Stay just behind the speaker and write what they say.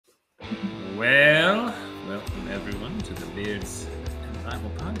to the Beards and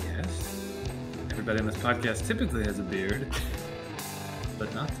Bible podcast. Everybody on this podcast typically has a beard,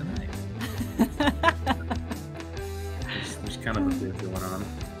 but not tonight. There's kind of a beard going on.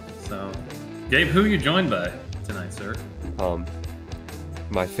 So, Gabe, who are you joined by tonight, sir?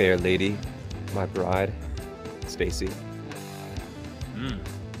 My fair lady, my bride, Stacey.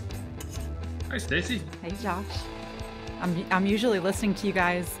 Hi, Stacey. Hey, Josh. I'm usually listening to you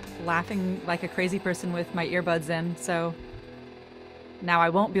guys laughing like a crazy person with my earbuds in, so now I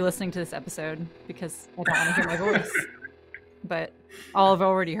won't be listening to this episode because I don't want to hear my voice. But I'll have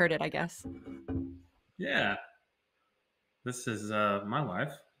already heard it, I guess. Yeah. This is my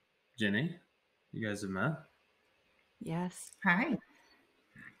wife, Jenni. You guys have met. Yes. Hi.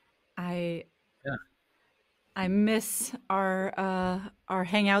 I miss our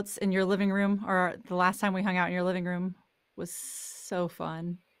hangouts in your living room, or the last time we hung out in your living room was so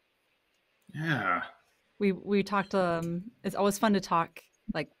fun. Yeah. We talked it's always fun to talk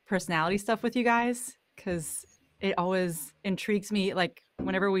like personality stuff with you guys, because it always intrigues me, like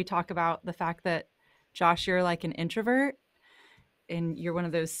whenever we talk about the fact that Josh, you're like an introvert and you're one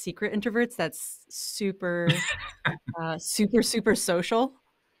of those secret introverts that's super super social,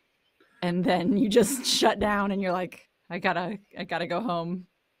 and then you just shut down and you're like, I gotta go home,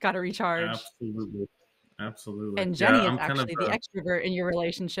 gotta recharge. Absolutely. And Jenni is actually the extrovert in your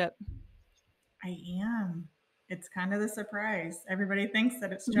relationship. I am. It's kind of the surprise. Everybody thinks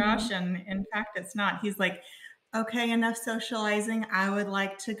that it's Josh, and in fact, it's not. He's like, okay, enough socializing. I would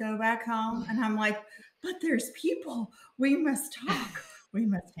like to go back home. And I'm like, but there's people. We must talk. We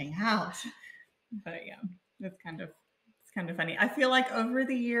must hang out. But yeah, it's kind of funny. I feel like over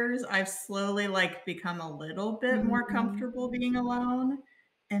the years, I've slowly like become a little bit more comfortable being alone.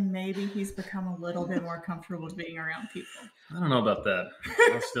 And maybe he's become a little bit more comfortable being around people. I don't know about that.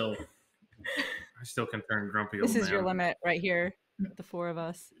 I still can turn grumpy old man. This is your limit right here, the four of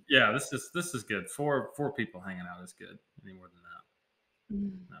us. Yeah, this is good. Four people hanging out is good. Any more than that?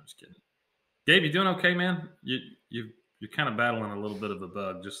 No, I'm just kidding. Gabe, you doing okay, man? You're kind of battling a little bit of a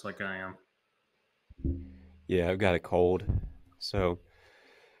bug, just like I am. Yeah, I've got a cold, so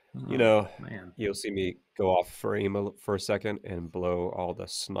man. You'll see me go off frame for a second and blow all the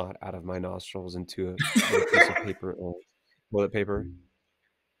snot out of my nostrils into a piece of paper, toilet paper.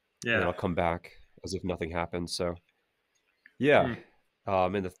 Yeah, and I'll come back as if nothing happened. So, yeah,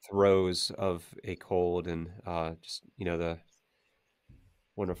 I'm in the throes of a cold, and just the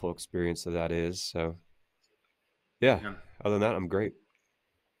wonderful experience that is. So, yeah. Other than that, I'm great.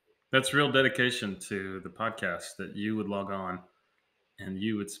 That's real dedication to the podcast, that you would log on and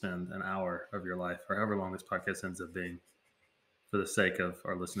you would spend an hour of your life, or however long this podcast ends up being, for the sake of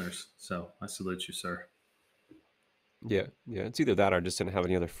our listeners. So I salute you, sir. Yeah. It's either that or I just didn't have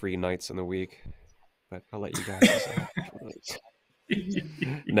any other free nights in the week. But I'll let you guys decide.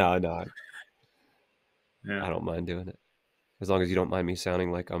 No. Yeah. I don't mind doing it. As long as you don't mind me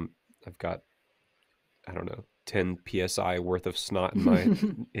sounding like I've got, I don't know, 10 PSI worth of snot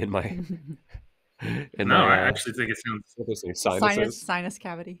in my I actually think it sounds sinus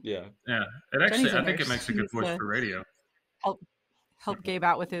cavity. Yeah. It actually, I think it makes a good voice for radio. Help Gabe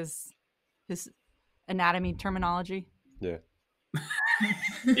out with his anatomy terminology. Yeah.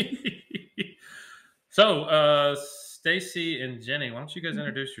 So, Stacey and Jenni, why don't you guys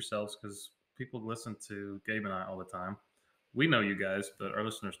introduce yourselves? Because people listen to Gabe and I all the time. We know you guys, but our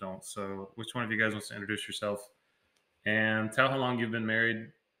listeners don't. So, which one of you guys wants to introduce yourself and tell how long you've been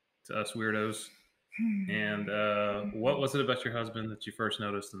married to us weirdos? And what was it about your husband that you first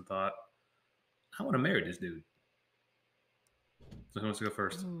noticed and thought, I want to marry this dude? So who wants to go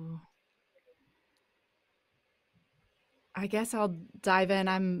first? Ooh. I guess I'll dive in.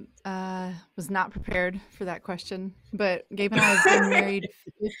 I'm was not prepared for that question, but Gabe and I have been married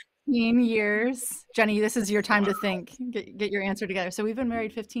 15 years. Jenni, this is your time to think. Get your answer together. So we've been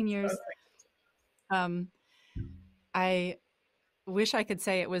married 15 years. I wish I could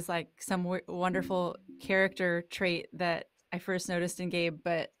say it was like some wonderful character trait that I first noticed in Gabe,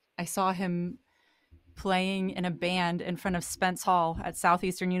 but I saw him playing in a band in front of Spence Hall at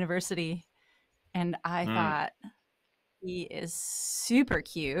Southeastern University, and I thought, he is super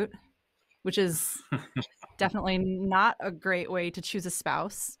cute, which is definitely not a great way to choose a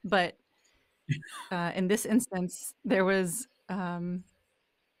spouse. But in this instance, there was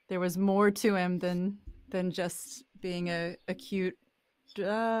more to him than just being a cute.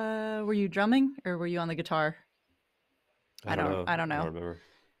 Were you drumming or were you on the guitar? I don't know. I don't remember.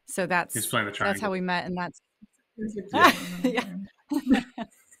 So that's He's playing the triangle. That's how we met, and that's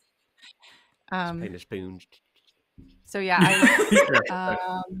Playing the spoons. So yeah,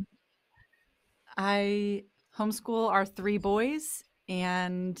 I homeschool our 3 boys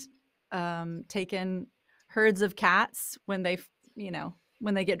and take in herds of cats when they,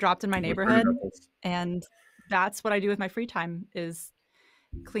 when they get dropped in my We've heard neighborhood. about this. And that's what I do with my free time is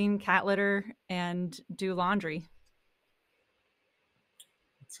clean cat litter and do laundry.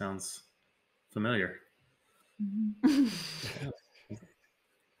 It sounds familiar. Yeah.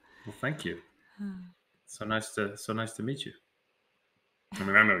 Well, thank you. So nice to meet you. I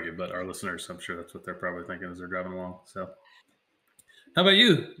mean, I know you, but our listeners, I'm sure that's what they're probably thinking as they're driving along. So, how about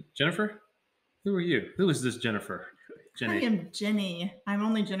you, Jennifer? Who are you? Who is this Jennifer? Jenni. I am Jenni. I'm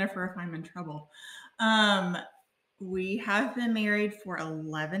only Jennifer if I'm in trouble. We have been married for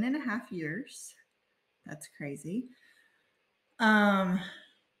 11 and a half years. That's crazy.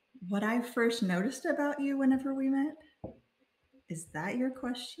 What I first noticed about you whenever we met, is that your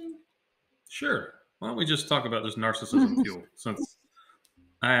question? Sure. Why don't we just talk about this narcissism fuel? Since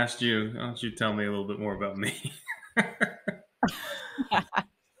I asked you, why don't you tell me a little bit more about me?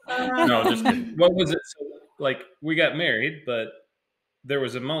 No, just kidding. What was it? So, like, we got married, but there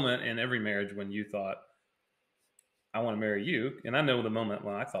was a moment in every marriage when you thought, I want to marry you. And I know the moment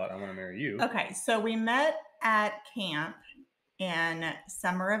when I thought I want to marry you. Okay, so we met at camp in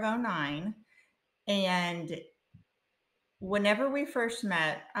summer of 2009. And whenever we first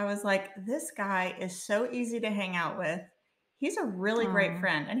met, I was like, this guy is so easy to hang out with. He's a really great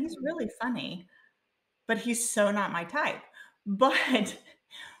friend and he's really funny, but he's so not my type. But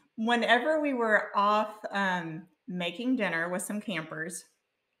whenever we were off making dinner with some campers,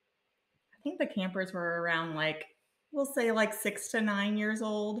 I think the campers were around we'll say 6 to 9 years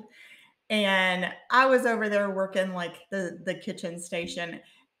old. And I was over there working the kitchen station.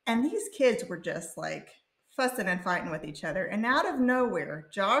 And these kids were just fussing and fighting with each other. And out of nowhere,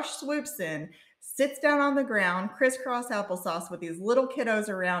 Josh swoops in, sits down on the ground, crisscross applesauce with these little kiddos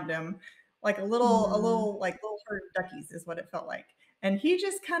around him, like a little herd of duckies is what it felt like. And he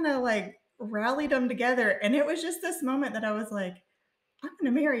just kind of rallied them together. And it was just this moment that I was like, I'm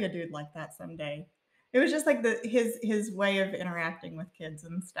going to marry a dude like that someday. It was just his way of interacting with kids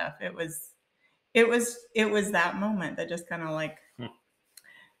and stuff. It was that moment that just kind of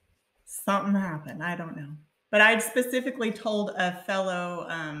something happened. I don't know. But I'd specifically told a fellow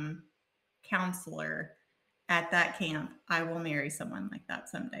counselor at that camp, I will marry someone like that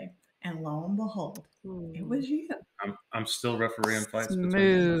someday. And lo and behold, it was you. I'm still refereeing fights.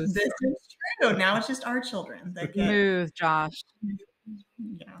 Smooth. This is true. Now it's just our children that get Smooth, Josh.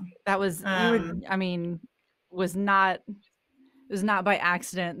 Yeah. That was was not by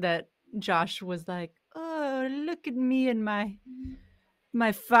accident that Josh was like, oh, look at me and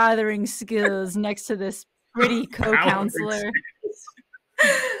my fathering skills next to this pretty co-counselor.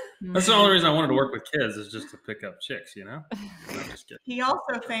 That's the only reason I wanted to work with kids is just to pick up chicks, you know? No, just kidding. He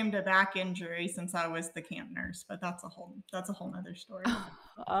also famed a back injury since I was the camp nurse, but that's a whole nother story.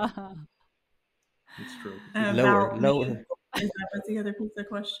 It's true. Lower. Is that was the other piece of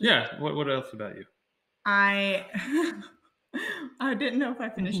question? Yeah. What else about you? I didn't know if I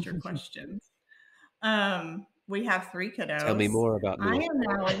finished your questions. We have 3 kiddos. Tell me more about me. I am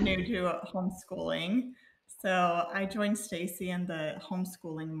now new to homeschooling. So I joined Stacey in the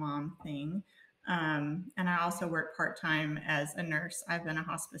homeschooling mom thing. And I also work part-time as a nurse. I've been a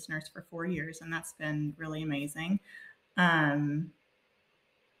hospice nurse for 4 years, and that's been really amazing.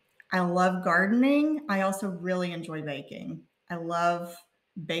 I love gardening. I also really enjoy baking. I love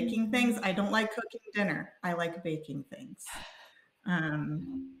baking things. I don't like cooking dinner. I like baking things.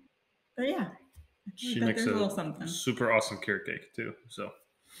 But yeah, she makes a super awesome carrot cake too. So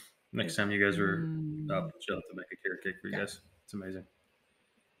next time you guys are up, she'll have to make a carrot cake for you guys. It's amazing.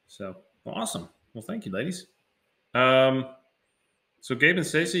 So awesome. Well, thank you, ladies. So Gabe and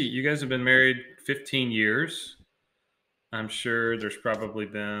Stacey, you guys have been married 15 years. I'm sure there's probably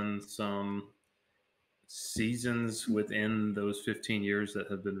been some seasons within those 15 years that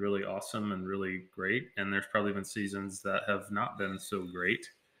have been really awesome and really great. And there's probably been seasons that have not been so great.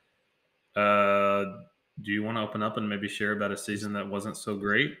 Do you want to open up and maybe share about a season that wasn't so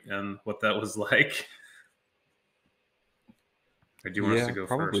great and what that was like? Or do you want us to go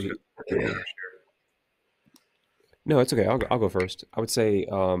probably. first? No, it's okay. I'll go first. I would say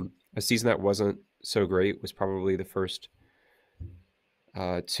a season that wasn't so great was probably the first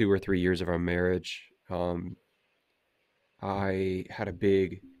 2 or 3 years of our marriage. I had a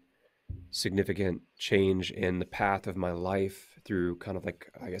big, significant change in the path of my life through kind of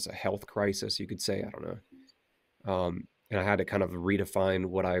I guess, a health crisis, you could say. I don't know. And I had to kind of redefine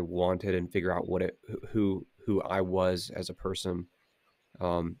what I wanted and figure out who I was as a person.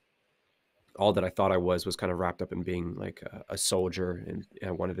 All that I thought I was kind of wrapped up in being a soldier, and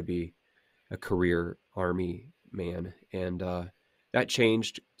I wanted to be a career Army man, and that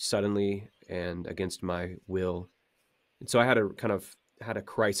changed suddenly and against my will. And so I had a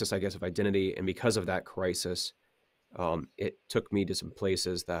crisis, I guess, of identity, and because of that crisis, it took me to some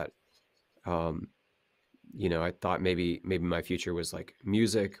places that, um, I thought maybe my future was like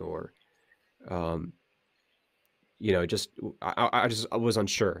music, or um, just I was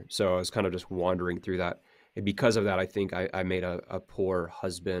unsure. So I was kind of just wandering through that. And because of that, I think I made a poor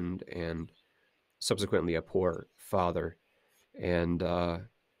husband and subsequently a poor father. And I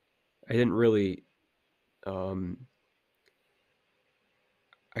didn't really, um,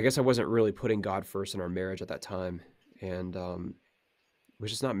 I guess I wasn't really putting God first in our marriage at that time. And was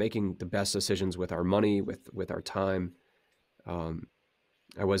just not making the best decisions with our money, with our time. Um,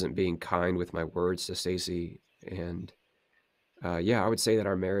 I wasn't being kind with my words to Stacey, and yeah, I would say that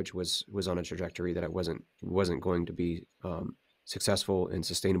our marriage was on a trajectory that it wasn't going to be successful and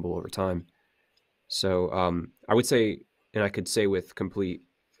sustainable over time. So I would say, and I could say with complete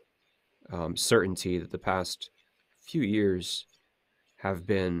certainty, that the past few years have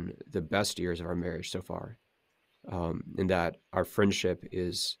been the best years of our marriage so far, and that our friendship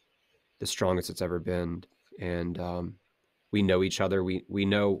is the strongest it's ever been, and we know each other. We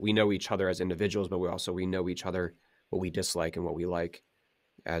know each other as individuals, but we know each other, what we dislike and what we like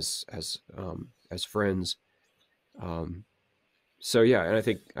as friends. Um, so yeah, and I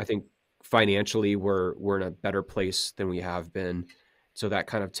think financially we're in a better place than we have been. So that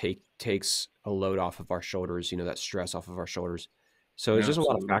kind of takes a load off of our shoulders, that stress off of our shoulders. So there's Yeah, just a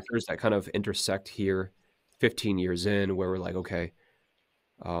lot of absolutely. factors that kind of intersect here, 15 years in, where we're like, okay,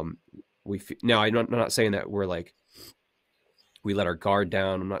 um, now I'm not saying that we're like we let our guard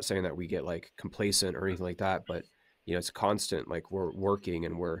down. I'm not saying that we get like complacent or anything like that, but it's constant. Like we're working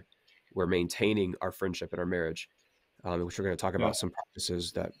and we're maintaining our friendship and our marriage, which we're going to talk Yeah, about some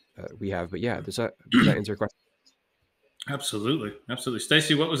practices that we have. But yeah, does that answer your question? absolutely, absolutely.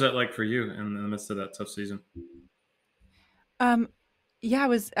 Stacey, what was that like for you in the midst of that tough season? Um, yeah, I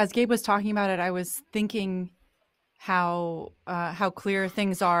was as Gabe was talking about it, I was thinking how clear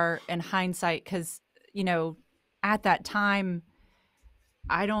things are in hindsight because at that time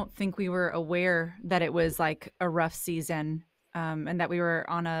I don't think we were aware that it was like a rough season, and that we were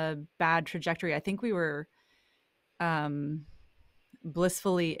on a bad trajectory. I think we were um,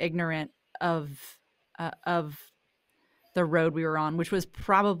 blissfully ignorant of the road we were on, which was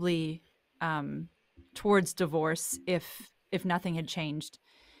probably um, towards divorce if nothing had changed.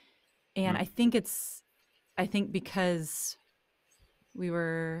 And Mm, I think because we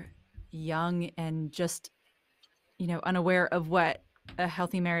were young and just unaware of what a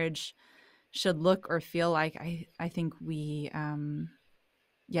healthy marriage should look or feel like. I think I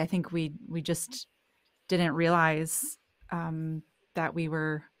think we just didn't realize um, that we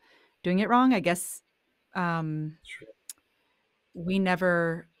were doing it wrong. I guess um, sure. we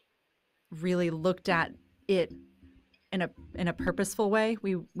never really looked at it in a purposeful way.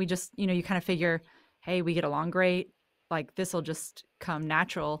 We just you kind of figure, hey, we get along great, like this will just come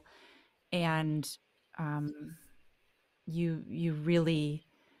natural, and um, you really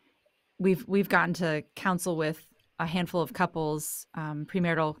we've gotten to counsel with a handful of couples,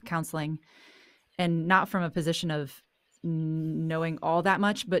 premarital counseling, and not from a position of knowing all that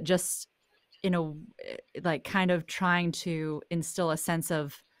much, but just in a like kind of trying to instill a sense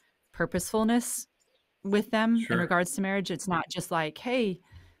of purposefulness with them in Sure. regards to marriage. It's not just like, hey,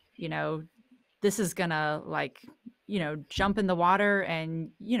 this is gonna like, jump in the water and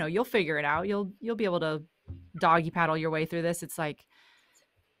you'll figure it out. You'll be able to doggy paddle your way through this. It's like,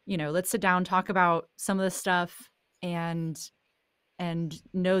 let's sit down, talk about some of the stuff, and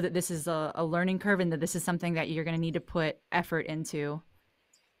know that this is a learning curve and that this is something that you're going to need to put effort into.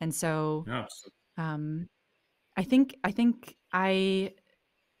 And so Yeah. um, I think I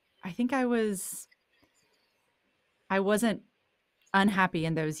wasn't unhappy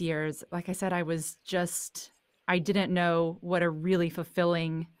in those years. Like I said, I didn't know what a really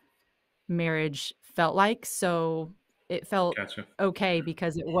fulfilling marriage felt like. So it felt Gotcha. okay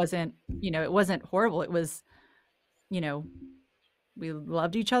because it wasn't horrible. It was, you know, we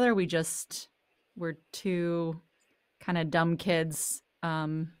loved each other. We just were two kind of dumb kids.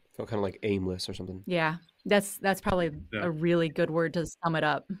 Felt kind of like aimless or something. Yeah, that's probably Yeah. a really good word to sum it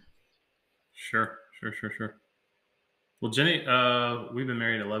up. Sure. Sure. Sure. Sure. Well, Jenni, we've been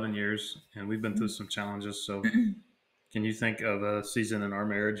married 11 years and we've been through some challenges. So, can you think of a season in our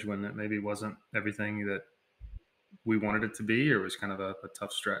marriage when it maybe wasn't everything that we wanted it to be, or was kind of a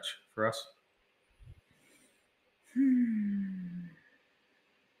tough stretch for us?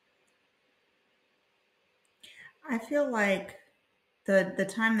 I feel like The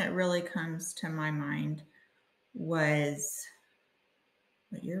time that really comes to my mind was,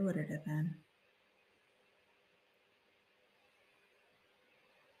 what year would it have been?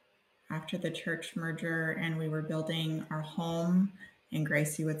 After the church merger, and we were building our home, and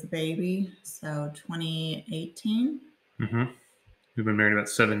Gracie was a baby. So 2018. Mm-hmm. We've been married about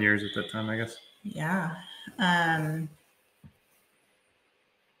 7 years at that time, I guess. Yeah. I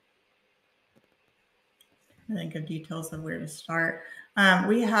think of details of where to start.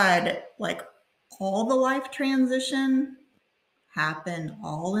 We had like all the life transition happen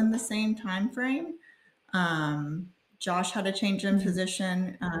all in the same time frame. Josh had a change in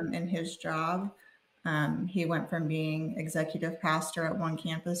position in his job. He went from being executive pastor at one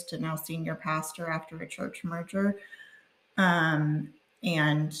campus to now senior pastor after a church merger.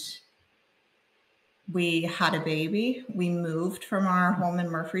 And we had a baby. We moved from our home in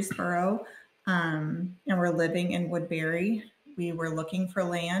Murfreesboro, and we're living in Woodbury. We were looking for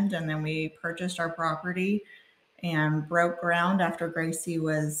land, and then we purchased our property and broke ground after Gracie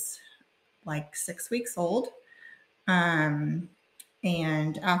was like 6 weeks old. And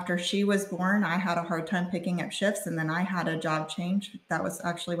after she was born, I had a hard time picking up shifts, and then I had a job change. That was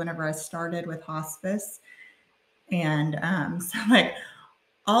actually whenever I started with hospice. And so like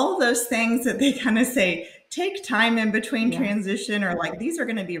all those things that they kind of say take time in between transition, or like these are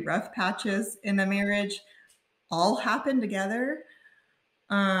going to be rough patches in the marriage, all happened together.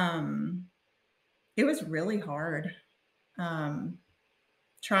 It was really hard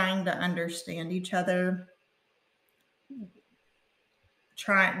trying to understand each other,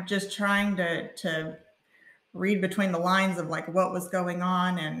 trying to read between the lines of like what was going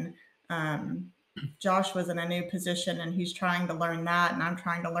on. And Josh was in a new position, and he's trying to learn that, and I'm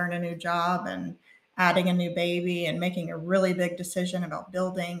trying to learn a new job and adding a new baby and making a really big decision about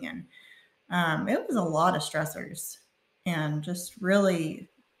building. And it was a lot of stressors, and just really,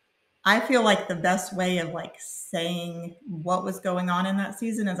 I feel like the best way of like saying what was going on in that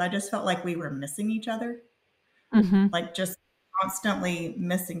season is I just felt like we were missing each other. Like just constantly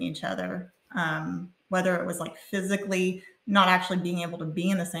missing each other. Whether it was like physically not actually being able to be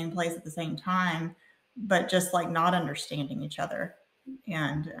in the same place at the same time, but just like not understanding each other.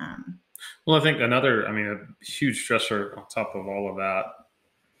 And well, I think a huge stressor on top of all of that,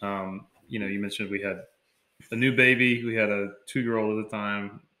 you mentioned we had a new baby, we had a 2-year-old at the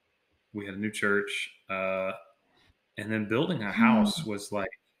time, we had a new church, and then building a house was like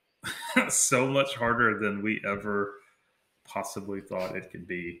so much harder than we ever possibly thought it could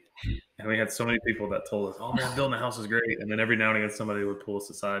be. And we had so many people that told us, "Oh man, building a house is great," and then every now and again somebody would pull us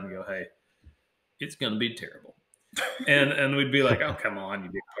aside and go, "Hey, it's gonna be terrible," and we'd be like, "Oh come on,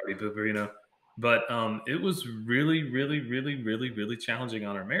 you big party pooper," But it was really, really, really, really, really challenging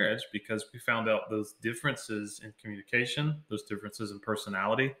on our marriage, because we found out those differences in communication, those differences in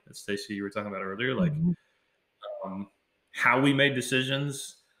personality that Stacey, you were talking about earlier, like how we made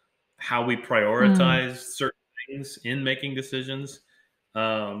decisions, how we prioritized certain things in making decisions.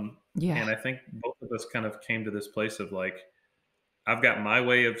 And I think both of us kind of came to this place of like, I've got my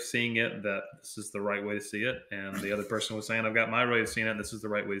way of seeing it, that this is the right way to see it. And the other person was saying, I've got my way of seeing it, and this is the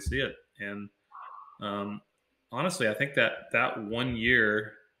right way to see it. And honestly, I think that 1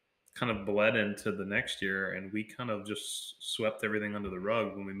 year kind of bled into the next year, and we kind of just swept everything under the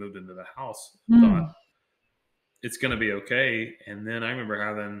rug when we moved into the house. Thought it's going to be okay. And then I remember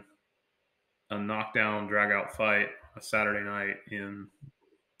having a knockdown, drag out fight a Saturday night in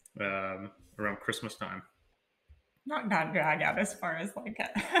around Christmas time. not drag out as far as like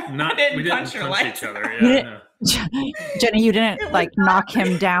we didn't punch each other. Yeah, Jenni, you didn't like knock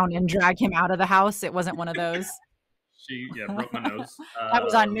him down and drag him out of the house. It wasn't one of those. She broke my nose. That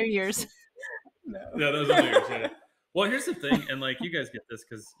was on New Year's. No. Yeah, that was on New Year's. Yeah. Well, here's the thing, and like you guys get this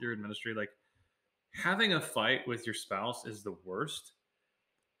because you're in ministry. Like having a fight with your spouse is the worst.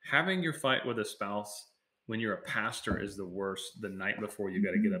 Having your fight with a spouse when you're a pastor is the worst. The night before you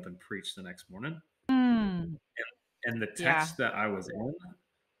got to get up and preach the next morning. And the text that I was in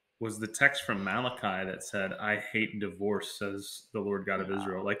was the text from Malachi that said, "I hate divorce, says the Lord God of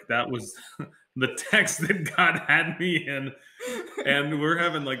Israel." Like that was the text that God had me in. And we're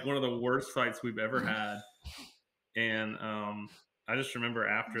having like one of the worst fights we've ever had. And I just remember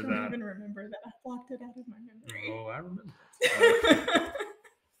after that. I don't even remember that. I blocked it out of my memory. Oh, I remember.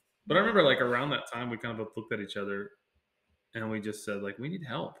 But I remember like around that time, we kind of looked at each other and we just said, like, we need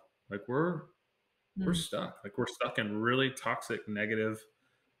help. Like we're stuck. Like we're stuck in really toxic, negative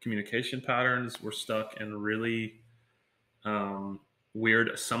communication patterns. We're stuck in really weird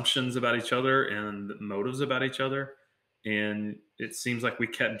assumptions about each other and motives about each other. And it seems like we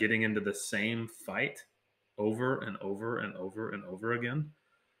kept getting into the same fight over and over and over and over again.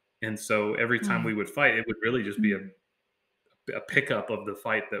 And so every time Mm. we would fight, it would really just be a pickup of the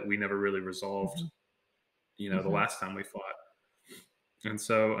fight that we never really resolved, the last time we fought. And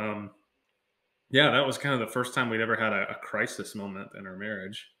so, yeah, that was kind of the first time we'd ever had a crisis moment in our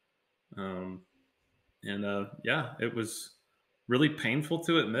marriage. Yeah, it was really painful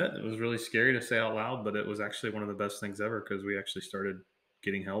to admit. It was really scary to say out loud, but it was actually one of the best things ever because we actually started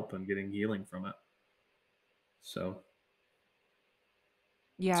getting help and getting healing from it. So,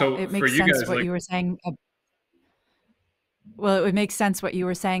 Yeah, so it for makes you sense guys, what like, you were saying. Well, it would make sense what you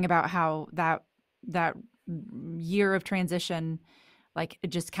were saying about how that year of transition, like it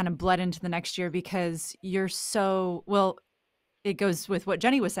just kind of bled into the next year because you're so well. It goes with what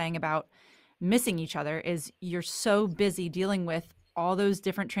Jenni was saying about missing each other. Is you're so busy dealing with all those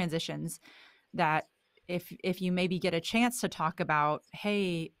different transitions that if you maybe get a chance to talk about,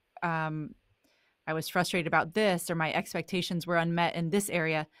 hey, I was frustrated about this, or my expectations were unmet in this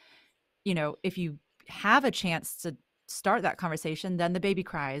area, if you have a chance to start that conversation, then the baby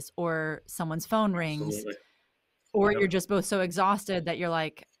cries or someone's phone rings, absolutely, or yep, you're just both so exhausted that you're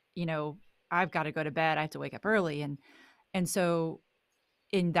like, I've got to go to bed. I have to wake up early. And so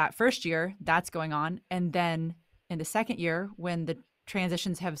in that first year, that's going on. And then in the second year, when the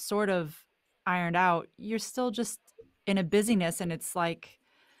transitions have sort of ironed out, you're still just in a busyness. And it's like,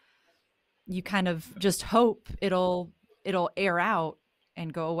 you kind of just hope it'll air out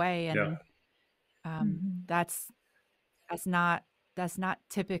and go away. yeah, And that's that's not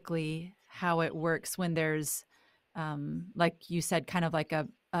typically how it works when there's like you said, kind of like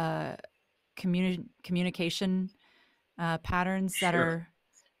a communication patterns that sure, are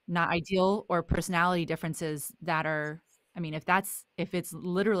not ideal, or personality differences that are, I mean, if it's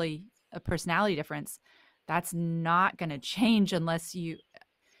literally a personality difference, that's not going to change unless yeah,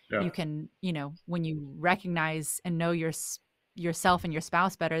 you can, when you recognize and know yourself and your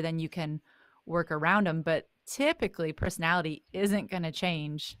spouse better, then you can work around them. But typically personality isn't going to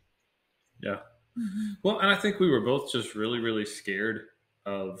change. yeah. Well, and I think we were both just really, really scared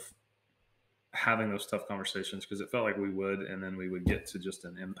of having those tough conversations because it felt like we would, and then we would get to just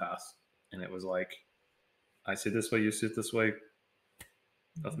an impasse, and it was like, I sit this way, you sit this way,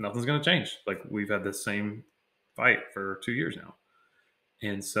 nothing's going to change. Like we've had the same fight for 2 years now,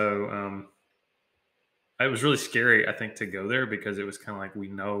 and so it was really scary, I think, to go there because it was kind of like we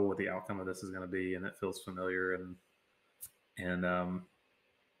know what the outcome of this is going to be, and it feels familiar, and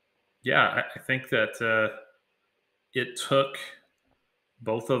yeah, I think that it took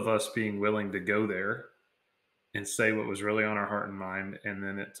both of us being willing to go there and say what was really on our heart and mind. And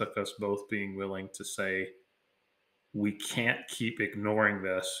then it took us both being willing to say, we can't keep ignoring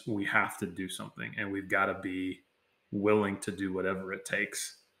this. We have to do something. And we've got to be willing to do whatever it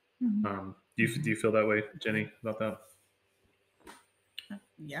takes. Do you feel that way, Jenni, about that?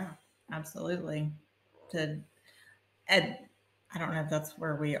 Yeah, absolutely. And I don't know if that's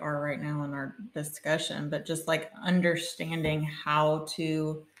where we are right now in our discussion, but just like understanding how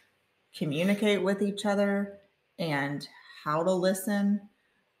to communicate with each other and how to listen.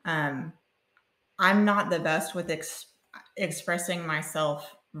 Um, I'm not the best with expressing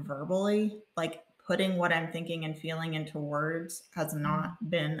myself verbally. Like putting what I'm thinking and feeling into words has not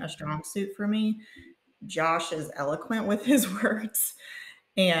been a strong suit for me. Josh is eloquent with his words.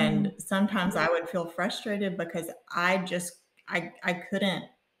 And sometimes I would feel frustrated because I couldn't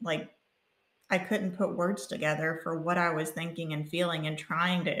like I couldn't put words together for what I was thinking and feeling and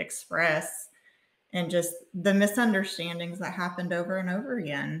trying to express, and just the misunderstandings that happened over and over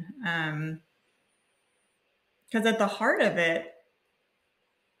again. Because at the heart of it,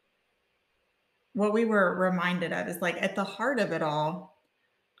 what we were reminded of is like at the heart of it all,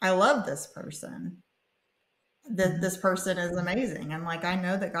 I love this person. This person is amazing. And like I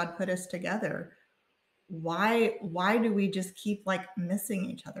know that God put us together. Why do we just keep like missing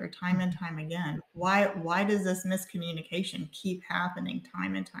each other time and time again? Why does this miscommunication keep happening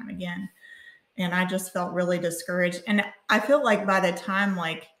time and time again? And I just felt really discouraged. And I feel like by the time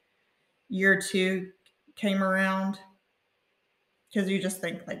like year 2 came around, because you just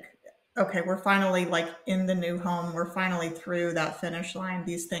think like, okay, we're finally like in the new home, we're finally through that finish line,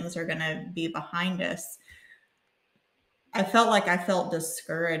 these things are going to be behind us. I felt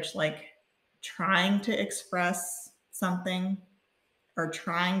discouraged, like trying to express something or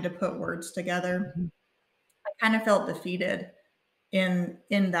trying to put words together. I kind of felt defeated in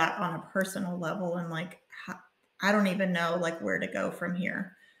that on a personal level, and like I don't even know like where to go from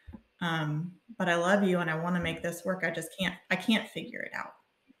here. But I love you and I want to make this work. I can't figure it out.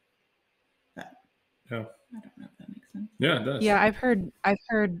 But Yeah. I don't know if that makes sense. Yeah, it does. Yeah, I've heard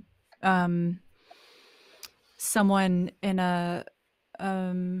someone in in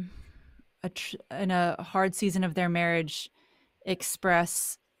a hard season of their marriage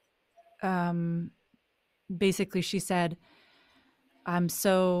express, basically she said, I'm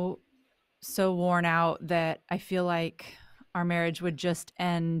so worn out that I feel like our marriage would just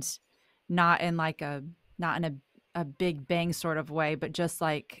end, not in like not in a big bang sort of way, but just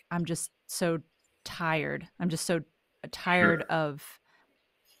like, I'm just so tired. I'm just so tired Sure. of,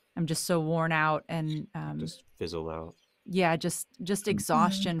 I'm just so worn out, and Just fizzle out. yeah, just Mhm.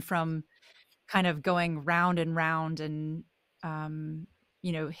 exhaustion from kind of going round and round, and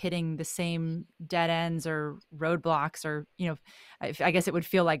hitting the same dead ends or roadblocks, or I guess it would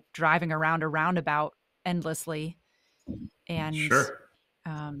feel like driving around a roundabout endlessly. And Sure.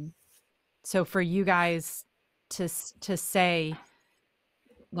 so for you guys to say,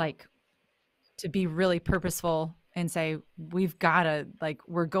 like, to be really purposeful and say, we've got to, like,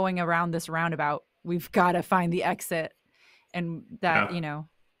 we're going around this roundabout, we've got to find the exit. And that, Yeah.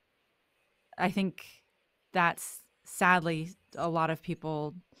 I think that's sadly a lot of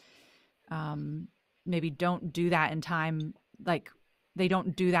people maybe don't do that in time. Like, they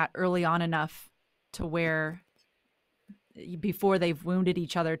don't do that early on enough to where, before they've wounded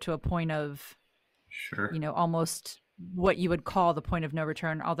each other to a point of, Sure. almost what you would call the point of no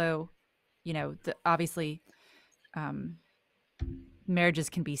return. Although, obviously, marriages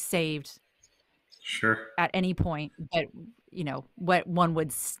can be saved Sure. at any point, but what one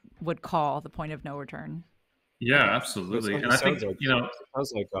would call the point of no return, I Yeah, think. absolutely. And It I think,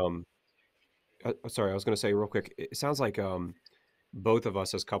 sounds like sorry, I was going to say real quick. It sounds like both of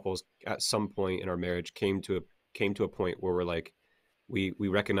us as couples at some point in our marriage came to a point where we're like, we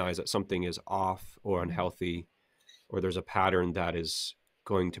recognize that something is off or unhealthy, or there's a pattern that is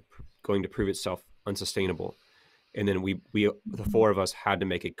going to prove itself unsustainable. And then we the four of us had to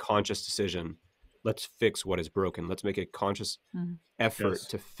make a conscious decision. Let's fix what is broken. Let's make a conscious Mhm. effort yes.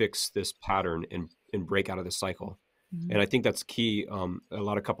 to fix this pattern and break out of the cycle. Mhm. And I think that's key. A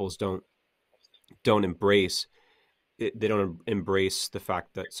lot of couples don't embrace it. They don't embrace the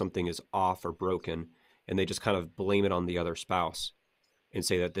fact that something is off or broken, and they just kind of blame it on the other spouse and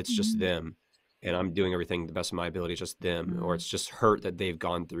say that it's just Mhm. them, and I'm doing everything the best of my ability. It's just them, or Mhm. it's just hurt that they've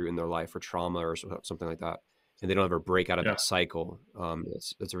gone through in their life, or trauma, or something like that, and they don't ever break out of Yeah. that cycle.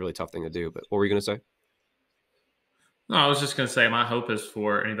 It's a really tough thing to do. But what were you going to say? No, I was just going to say, my hope is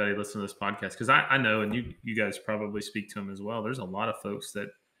for anybody listening to this podcast, because I know, and you guys probably speak to them as well. There's a lot of folks that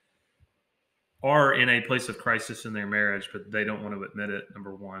are in a place of crisis in their marriage, but they don't want to admit it,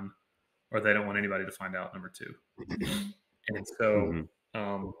 number one, or they don't want anybody to find out, number two. And so, Mm-hmm.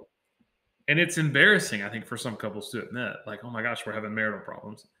 um, and it's embarrassing, I think, for some couples to admit, like, oh my gosh, we're having marital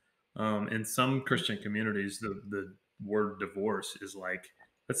problems. In some Christian communities, the word divorce is like,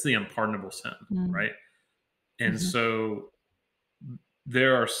 that's the unpardonable sin, Mhm. right? And Mhm. so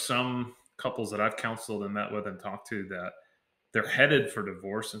there are some couples that I've counseled and met with and talked to that they're headed for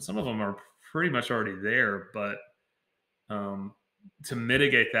divorce, and some of them are pretty much already there. But um, to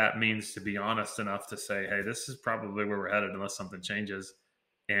mitigate that means to be honest enough to say, "Hey, this is probably where we're headed unless something changes."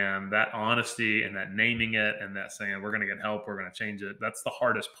 And that honesty and that naming it and that saying, "We're going to get help, we're going to change it," that's the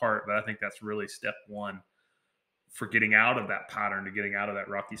hardest part. But I think that's really step one for getting out of that pattern, to getting out of that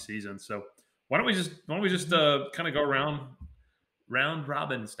rocky season. So why don't we just kind of go around round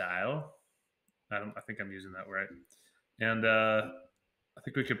robin style. I think I'm using that right. And I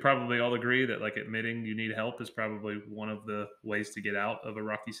think we could probably all agree that, like, admitting you need help is probably one of the ways to get out of a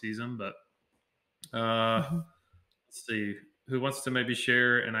rocky season. But Mhm. let's see, who wants to maybe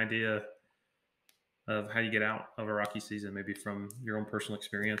share an idea of how you get out of a rocky season, maybe from your own personal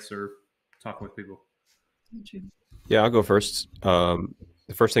experience or talking with people. Yeah, I'll go first.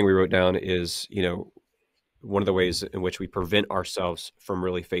 The first thing we wrote down is, one of the ways in which we prevent ourselves from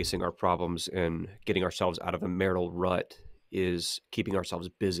really facing our problems and getting ourselves out of a marital rut is keeping ourselves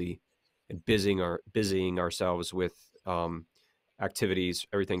busy and busying ourselves with activities,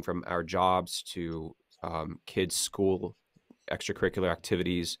 everything from our jobs to kids' school, extracurricular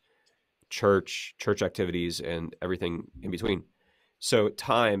activities, church activities, and everything in between. So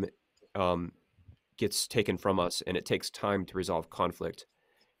time um, gets taken from us, and it takes time to resolve conflict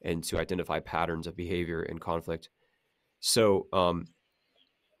and to identify patterns of behavior in conflict. So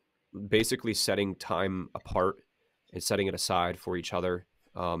basically setting time apart and setting it aside for each other,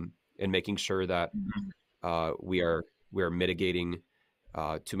 and making sure that we are mitigating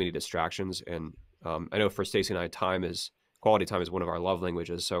too many distractions. And I know for Stacey and I, quality time is one of our love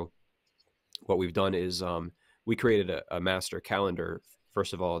languages. So what we've done is we created a master calendar,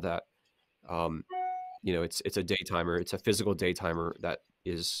 first of all, that it's a day timer. It's a physical day timer that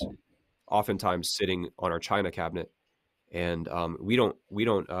is oftentimes sitting on our china cabinet, and we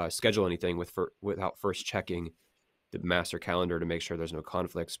don't schedule anything without first checking the master calendar to make sure there's no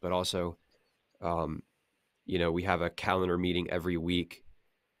conflicts. But also, we have a calendar meeting every week.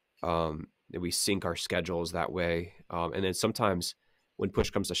 And we sync our schedules that way. And then sometimes when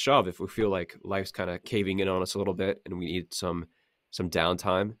push comes to shove, if we feel like life's kind of caving in on us a little bit and we need some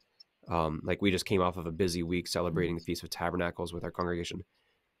downtime, like we just came off of a busy week celebrating the Feast of Tabernacles with our congregation.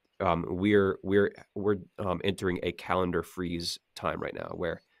 We're entering a calendar freeze time right now,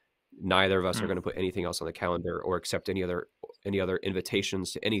 where neither of us are going to put anything else on the calendar or accept any other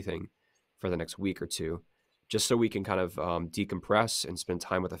invitations to anything for the next week or two, just so we can kind of decompress and spend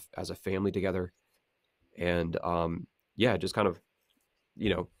time as a family together, and just kind of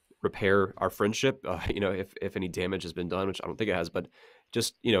repair our friendship. If any damage has been done, which I don't think it has, but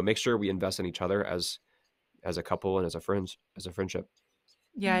just make sure we invest in each other as a couple and as a friendship.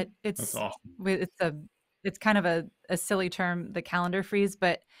 Yeah, That's awesome. It's kind of a silly term, the calendar freeze,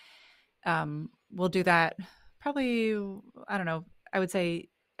 but we'll do that probably, I don't know, I would say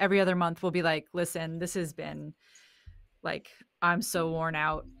every other month we'll be like, listen, this has been like, I'm so worn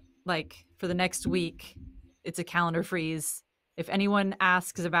out. Like for the next week, it's a calendar freeze. If anyone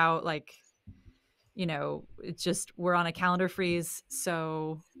asks about it's just, we're on a calendar freeze.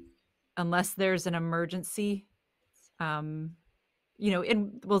 So unless there's an emergency, so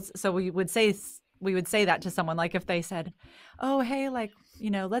we would say that to someone, like if they said, oh, hey,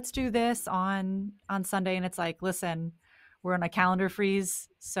 let's do this on Sunday. And it's like, listen, we're on a calendar freeze.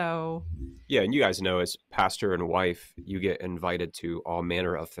 So yeah. And you guys know, as pastor and wife, you get invited to all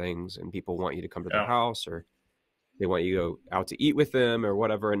manner of things, and people want you to come to their house, or they want you to go out to eat with them or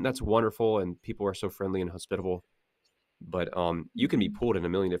whatever. And that's wonderful. And people are so friendly and hospitable, but you can be pulled in a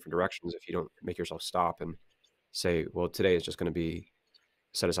million different directions if you don't make yourself stop and say, well, today is just going to be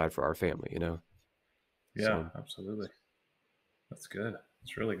set aside for our family, Yeah, so. Absolutely. That's good.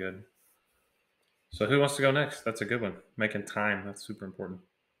 It's really good. So who wants to go next? That's a good one. Making time. That's super important.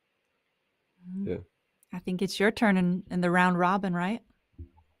 Yeah. I think it's your turn in the round robin, right?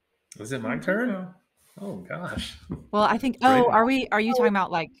 Is it my turn? Oh gosh. Well, I think. Oh, are you talking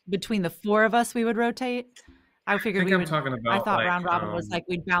about like between the four of us we would rotate? I figured we would. Talking about, I thought round robin was like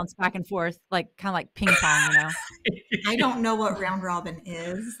we'd bounce back and forth, like kind of like ping pong, I don't know what round robin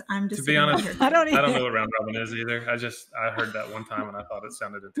is. I'm just, to be honest, I don't know what round robin is either. I heard that one time and I thought it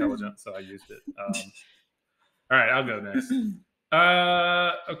sounded intelligent, so I used it. All right, I'll go next.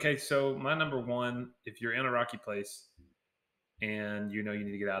 Okay, so my number one, if you're in a rocky place and you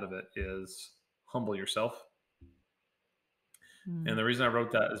need to get out of it, is humble yourself. And the reason I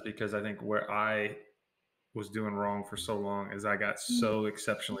wrote that is because I think where I was doing wrong for so long is I got so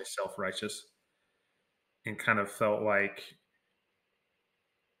exceptionally self-righteous and kind of felt like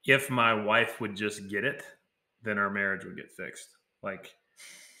if my wife would just get it, then our marriage would get fixed.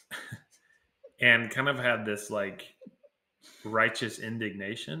 And kind of had this like righteous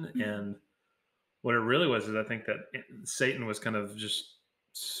indignation. And what it really was is I think that Satan was kind of just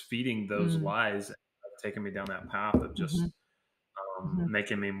feeding those lies, taking me down that path of just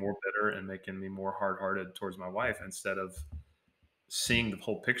making me more bitter and making me more hard-hearted towards my wife, instead of seeing the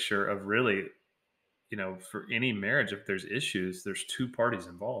whole picture of really, for any marriage, if there's issues, there's two parties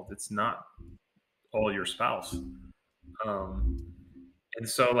involved. It's not all your spouse. And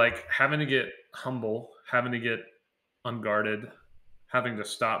so like having to get humble, having to get unguarded, having to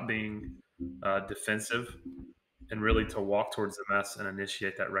stop being defensive, and really to walk towards the mess and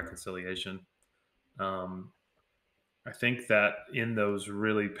initiate that reconciliation. I think that in those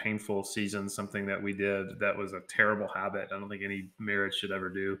really painful seasons, something that we did that was a terrible habit, I don't think any marriage should ever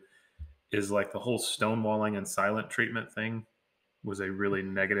do, is like the whole stonewalling and silent treatment thing was a really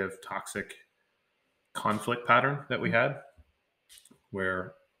negative, toxic conflict pattern that we had,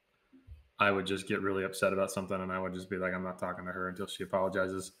 where I would just get really upset about something and I would just be like, I'm not talking to her until she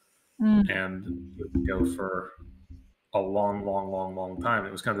apologizes. And it would go for a long time.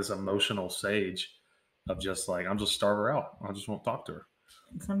 It was kind of this emotional sage of just like, I'll just starve her out. I just won't talk to her.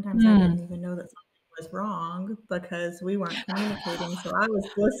 Sometimes I didn't even know that something was wrong because we weren't communicating. So I was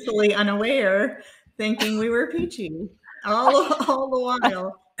blissfully unaware, thinking we were peachy all the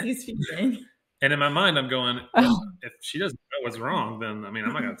while he's feeding. And in my mind, I'm going, well, if she doesn't know what's wrong, then I'm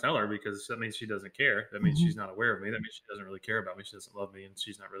not going to tell her, because that means she doesn't care. That means she's not aware of me. That means she doesn't really care about me. She doesn't love me, and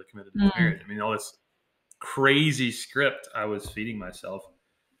she's not really committed to this marriage. All this crazy script I was feeding myself.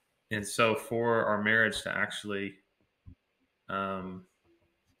 And so for our marriage to actually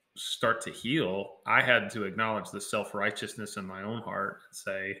start to heal, I had to acknowledge the self-righteousness in my own heart and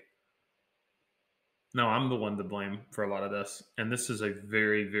say, no, I'm the one to blame for a lot of this. And this is a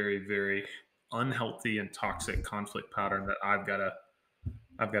very, very, very unhealthy and toxic conflict pattern that I've got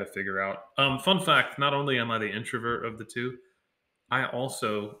to figure out. Fun fact, not only am I the introvert of the two, I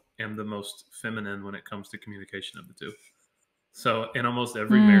also am the most feminine when it comes to communication of the two. So in almost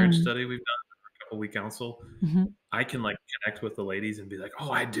every marriage Mm. study we've done, a couple we counsel, Mm-hmm. I can like connect with the ladies and be like,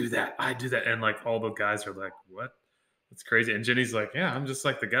 "Oh, I do that, I do that," and like all the guys are like, "What? That's crazy." And Jenny's like, "Yeah, I'm just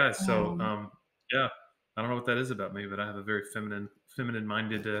like the guys." So yeah, I don't know what that is about me, but I have a very feminine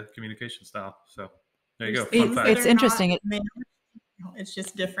minded communication style. So there you There's go. Fun things fact. that It's are not interesting. male. It's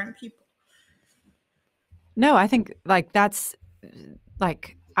just different people. No, I think like that's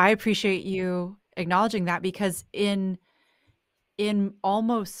like I appreciate you acknowledging that because in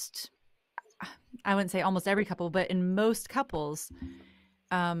almost I wouldn't say almost every couple, but in most couples,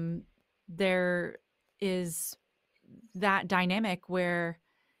 there is that dynamic where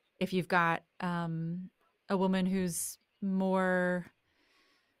if you've got a woman who's more,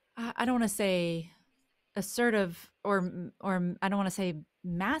 I don't want to say assertive or I don't want to say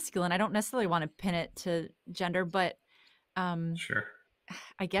masculine. I don't necessarily want to pin it to gender, but um, Sure.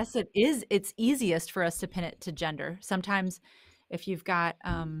 I guess it's easiest for us to pin it to gender. Sometimes if you've got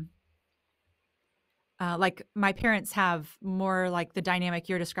like my parents have more like the dynamic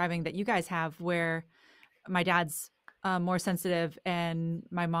you're describing that you guys have where my dad's more sensitive and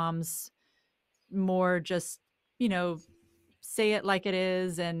my mom's more just, you know, say it like it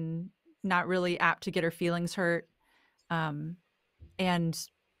is and not really apt to get her feelings hurt. Um, and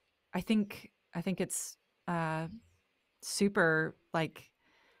I think it's super like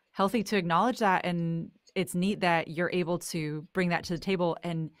healthy to acknowledge that, and it's neat that you're able to bring that to the table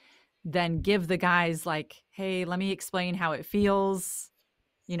and then give the guys like, hey, let me explain how it feels,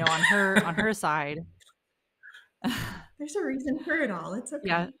 you know, on her side. There's a reason for it all. It's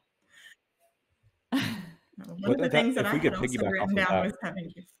Yeah. okay. One of the things that If I we had could also piggyback off written of down that, was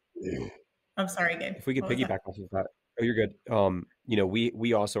having you. I'm sorry, Gabe. if we could What was that? piggyback off of that, oh, you're good. You know,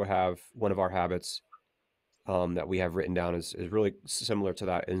 we also have one of our habits that we have written down is really similar to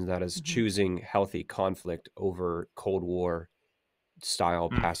that, and that is Mm-hmm. choosing healthy conflict over Cold War style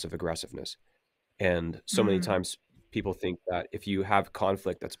Mm. passive aggressiveness. And so many times people think that if you have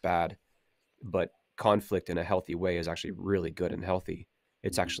conflict, that's bad, but conflict in a healthy way is actually really good and healthy.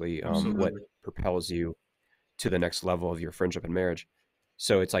 It's actually what Absolutely. propels you to the next level of your friendship and marriage.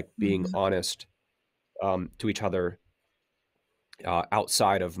 So it's like being honest to each other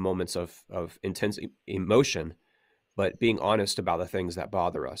outside of moments of intense emotion, but being honest about the things that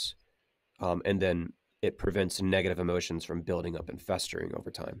bother us. And then it prevents negative emotions from building up and festering over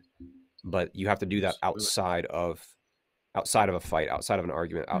time. But you have to do that Absolutely. outside of a fight, outside of an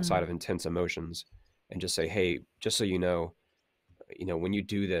argument, outside Mm. of intense emotions, and just say, hey, just so you know, when you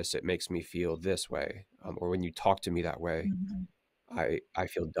do this, it makes me feel this way, or when you talk to me that way, I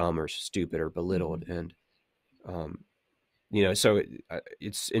feel dumb or stupid or belittled, and um, so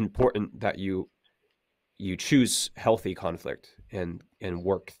it's important that you choose healthy conflict and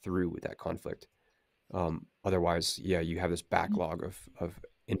work through that conflict. Otherwise, yeah, you have this backlog of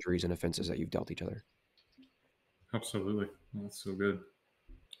injuries and offenses that you've dealt each other. Absolutely. That's so good.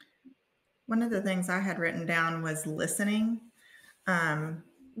 One of the things I had written down was listening,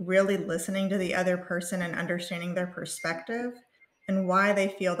 really listening to the other person and understanding their perspective and why they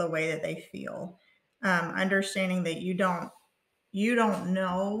feel the way that they feel. Understanding that you don't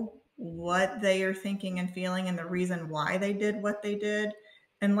know what they are thinking and feeling and the reason why they did what they did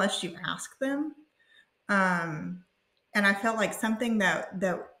unless you ask them. And I felt like something that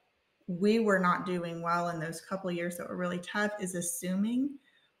we were not doing well in those couple of years that were really tough is assuming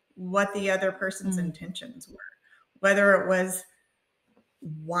what the other person's Mm. intentions were, whether it was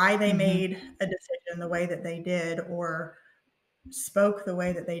why they Mm-hmm. made a decision the way that they did or spoke the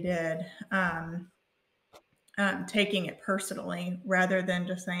way that they did, taking it personally rather than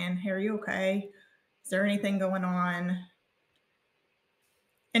just saying, hey, are you okay? Is there anything going on?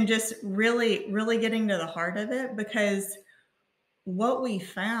 And just really, really getting to the heart of it, because what we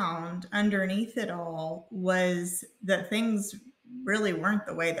found underneath it all was that things really weren't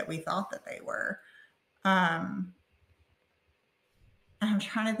the way that we thought that they were. I'm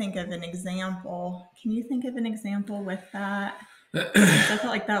trying to think of an example. Can you think of an example with that? I felt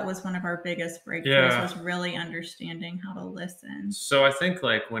like that was one of our biggest breakthroughs, was really understanding how to listen. So I think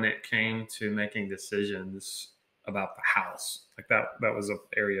like when it came to making decisions about the house, like that was an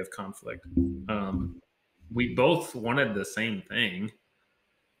area of conflict. We both wanted the same thing,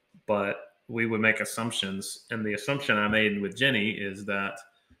 but we would make assumptions. And the assumption I made with Jenny is that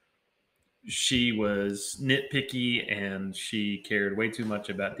she was nitpicky and she cared way too much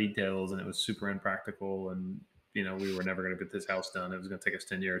about details, and it was super impractical. And we were never going to get this house done. It was going to take us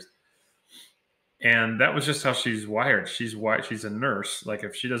 10 years. And that was just how she's wired. She's a nurse. Like,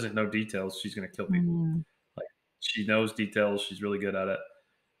 if she doesn't know details, she's going to kill people. Like, she knows details. She's really good at it.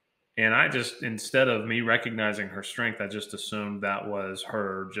 And I just, instead of me recognizing her strength, I just assumed that was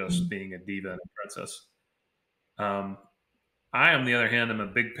her just being a diva and a princess. I, on the other hand, am a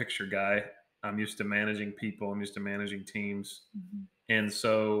big picture guy. I'm used to managing people. I'm used to managing teams. And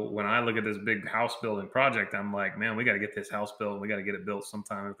so when I look at this big house building project, I'm like, man, we got to get this house built. We got to get it built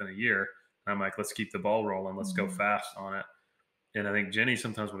sometime within a year. And I'm like, let's keep the ball rolling. Let's go fast on it. And I think Jenni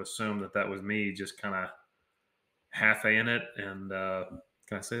sometimes would assume that was me just kind of half-a-ing it. And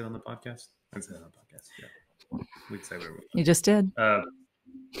can I say it on the podcast? I can say it on the podcast. Yeah. We can say whatever we want. You just did. I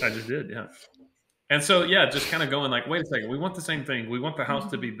just did, yeah. And so, yeah, just kind of going like, wait a second, we want the same thing. We want the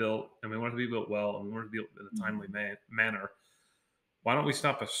house to be built, and we want it to be built well, and we want it to be built in a timely manner. Why don't we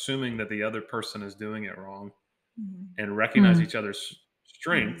stop assuming that the other person is doing it wrong and recognize each other's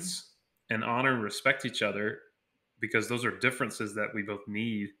strengths and honor and respect each other, because those are differences that we both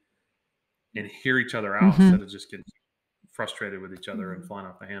need, and hear each other out instead of just getting frustrated with each other and flying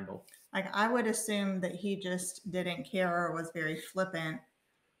off the handle. Like, I would assume that he just didn't care or was very flippant.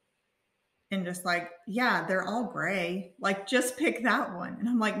 And just like, yeah, they're all gray. Like, just pick that one. And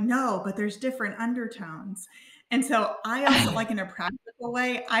I'm like, no, but there's different undertones. And so I also, like, in a practical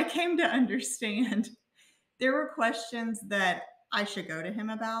way, I came to understand there were questions that I should go to him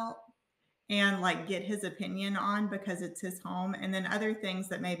about and like get his opinion on because it's his home. And then other things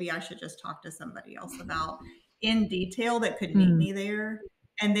that maybe I should just talk to somebody else about in detail that could meet me there.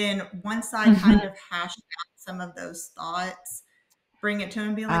 And then once I kind of hash out some of those thoughts, bring it to him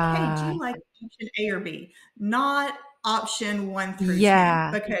and be like, hey, do you like option A or B? Not option 1 through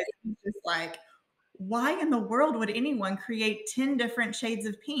 10. Because it's just like, why in the world would anyone create 10 different shades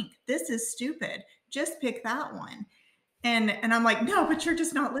of pink? This is stupid. Just pick that one. And I'm like, no, but you're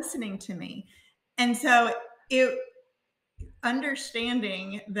just not listening to me. And so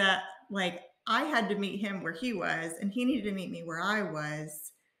understanding that, like, I had to meet him where he was and he needed to meet me where I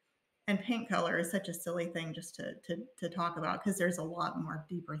was. And paint color is such a silly thing just to talk about, because there's a lot more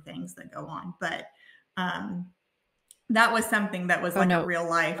deeper things that go on. But that was something that was a real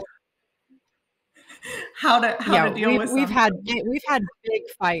life. How to deal with. We've had big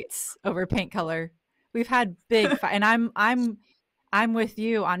fights over paint color. We've had big fight, and I'm with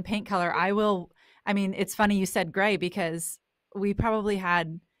you on paint color. I mean, it's funny you said gray, because we probably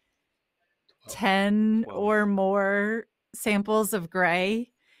had 10 or more samples of gray.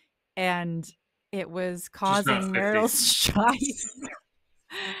 And it was causing marital strife.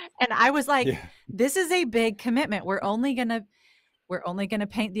 And I was like, this is a big commitment. We're only gonna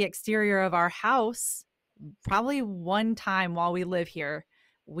paint the exterior of our house probably one time while we live here.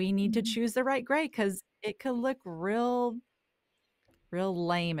 We need to choose the right gray, because it could look real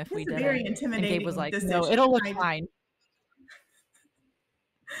lame if we did it. Very intimidating. And Gabe was like, no, it'll look fine.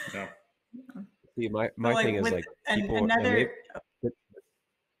 Yeah. See, my thing is like, people,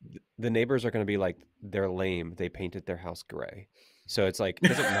 the neighbors are going to be like, they're lame. They painted their house gray. So it's like, it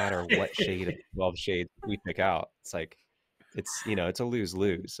doesn't matter what shade of 12 shades we pick out. It's like, it's a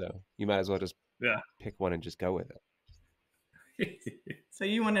lose-lose. So you might as well just pick one and just go with it. So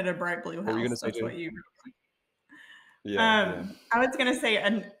you wanted a bright blue house. What were you going to say? That's what you. Yeah. I was going to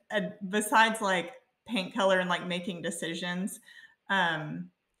say, besides like paint color and like making decisions,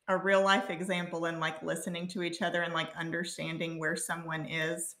 a real life example in like listening to each other and like understanding where someone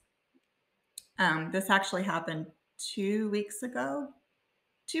is. This actually happened 2 weeks ago.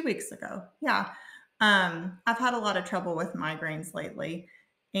 2 weeks ago. Yeah. I've had a lot of trouble with migraines lately.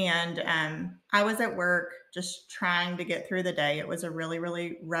 And I was at work just trying to get through the day. It was a really,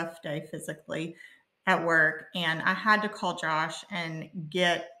 really rough day physically at work. And I had to call Josh and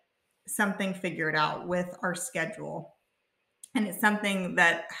get something figured out with our schedule. And it's something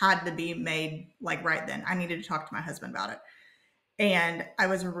that had to be made like right then. I needed to talk to my husband about it. And I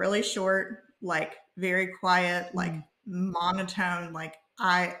was really short, like very quiet, like monotone. Like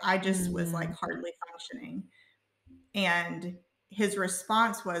I just was like hardly functioning. And his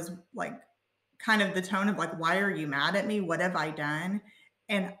response was like kind of the tone of like, why are you mad at me? What have I done?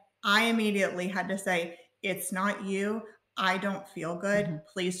 And I immediately had to say, it's not you. I don't feel good.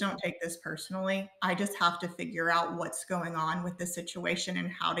 Please don't take this personally. I just have to figure out what's going on with the situation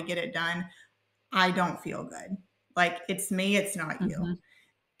and how to get it done. I don't feel good. Like, it's me, it's not you.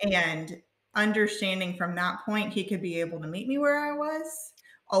 And understanding from that point, he could be able to meet me where I was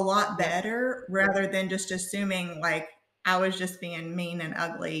a lot better, rather than just assuming like I was just being mean and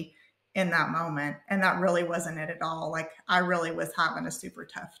ugly in that moment. And that really wasn't it at all. Like I really was having a super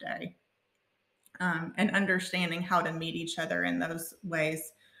tough day. And understanding how to meet each other in those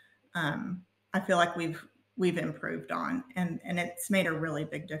ways, I feel like we've improved on, and it's made a really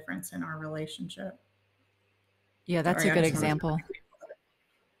big difference in our relationship. Yeah, that's a good example.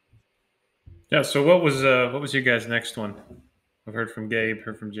 Yeah. So what was your guys' next one? I've heard from Gabe,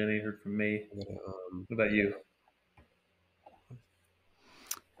 heard from Jenni, heard from me. What about you?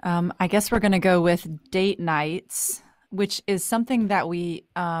 I guess we're going to go with date nights, which is something that we,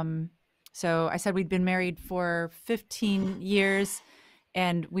 so I said we'd been married for 15 years,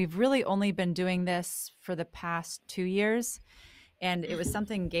 and we've really only been doing this for the past 2 years. And it was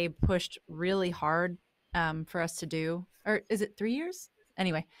something Gabe pushed really hard for us to do. Or is it 3 years?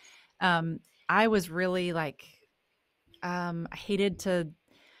 Anyway, I was really like, I hated to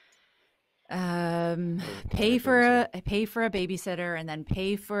pay for a babysitter and then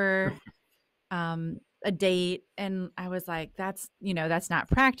pay for a date, and I was like, that's not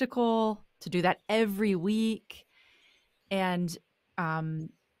practical to do that every week. And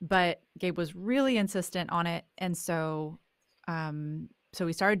but Gabe was really insistent on it, and so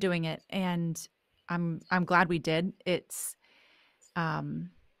we started doing it, and I'm glad we did. It's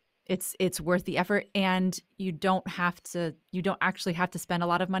worth the effort, and you don't actually have to spend a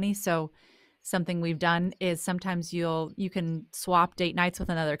lot of money. So something we've done is sometimes you can swap date nights with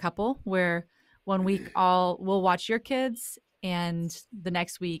another couple, where one week we'll watch your kids and the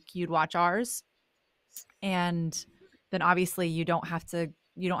next week you'd watch ours. And then obviously you don't have to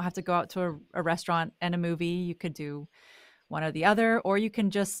go out to a restaurant and a movie. You could do one or the other, or you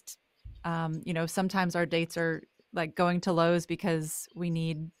can just sometimes our dates are like going to Lowe's because we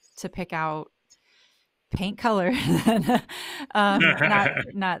need to pick out paint color.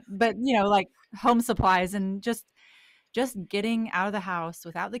 Not but like home supplies, and just getting out of the house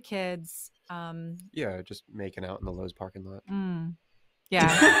without the kids. Yeah, just making out in the Lowe's parking lot.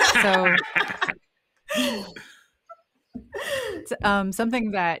 Yeah. So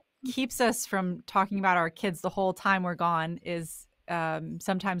something that keeps us from talking about our kids the whole time we're gone is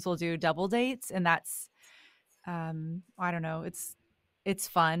sometimes we'll do double dates, and that's I don't know, it's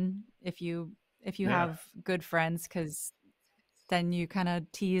fun if you have good friends, because then you kind of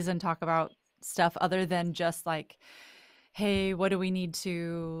tease and talk about stuff other than just like, hey, what do we need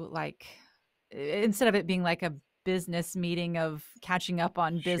to, like, instead of it being like a business meeting of catching up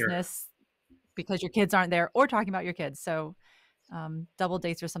on business because your kids aren't there, or talking about your kids. So double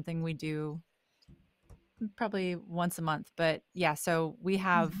dates are something we do probably once a month. But yeah, so we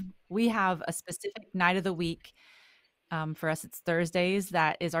have a specific night of the week. For us, it's Thursdays.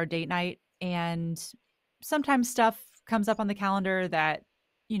 That is our date night. And sometimes stuff comes up on the calendar that,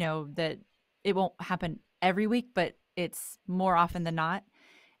 that it won't happen every week, but it's more often than not.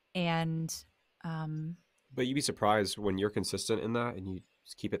 And but you'd be surprised when you're consistent in that and you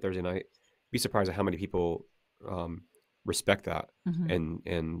just keep it Thursday night. Be surprised at how many people respect that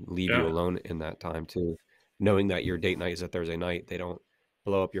and leave you alone in that time too, knowing that your date night is a Thursday night. They don't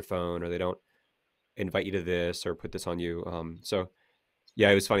blow up your phone, or they don't invite you to this or put this on you. So yeah,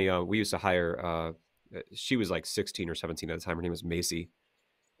 it was funny. We used to hire, she was like 16 or 17 at the time. Her name was Macy.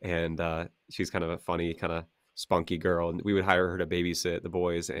 And she's kind of a funny, kind of spunky girl. And we would hire her to babysit the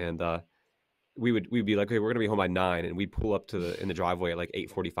boys. And we'd be like, okay, we're going to be home by 9. And we'd pull up in the driveway at like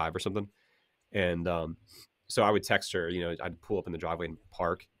 8:45 or something. And so I would text her, I'd pull up in the driveway and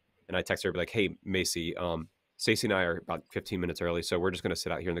park. And I'd text her, be like, hey, Macy, Stacey and I are about 15 minutes early. So we're just going to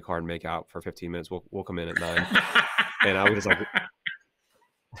sit out here in the car and make out for 15 minutes. We'll come in at 9. And I would just like,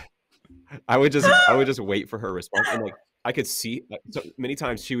 I would just wait for her response. And like, I could see, so many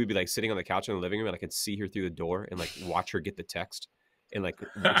times she would be like sitting on the couch in the living room, and I could see her through the door and like watch her get the text and like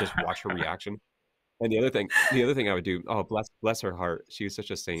just watch her reaction. And the other thing I would do, oh, bless her heart, she was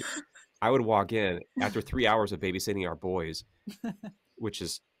such a saint. I would walk in after 3 hours of babysitting our boys, which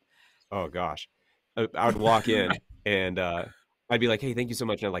is, oh gosh, I would walk in and I'd be like, hey, thank you so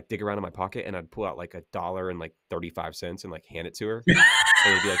much. And I'd like dig around in my pocket and I'd pull out like $1.35 and like hand it to her. And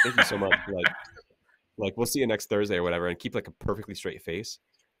I'd be like, thank you so much. Like we'll see you next Thursday or whatever, and keep like a perfectly straight face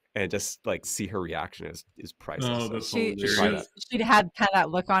and just like see her reaction is priceless. Oh, she'd had kind of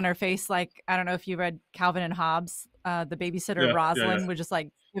that look on her face. Like, I don't know if you read Calvin and Hobbes, the babysitter Rosalind would just like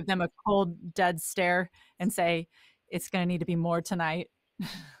give them a cold, dead stare and say, it's going to need to be more tonight.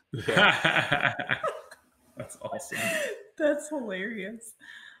 That's awesome. That's hilarious.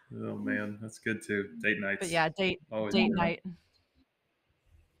 Oh man, that's good too. Date nights. But yeah, date night.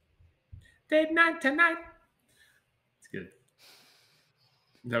 Date night tonight. It's good.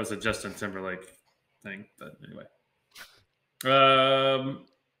 That was a Justin Timberlake thing, but anyway.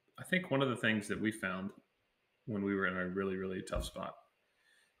 I think one of the things that we found when we were in a really, really tough spot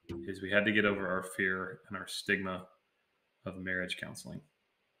is we had to get over our fear and our stigma of marriage counseling,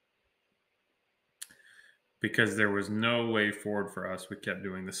 because there was no way forward for us. We kept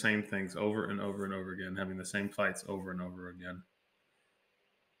doing the same things over and over and over again, having the same fights over and over again.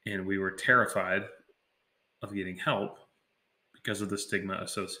 And we were terrified of getting help because of the stigma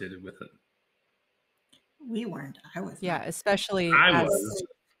associated with it. We weren't. I was. Yeah, not. especially I as was.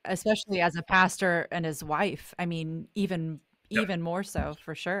 especially as a pastor and his wife. I mean, even more so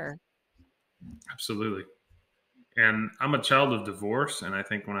for sure. Absolutely. And I'm a child of divorce. And I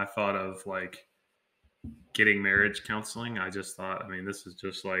think when I thought of like getting marriage counseling, I just thought, I mean, this is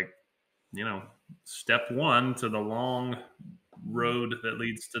just like, step one to the long road that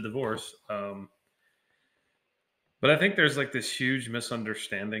leads to divorce. But I think there's like this huge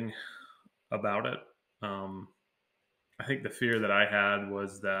misunderstanding about it. I think the fear that I had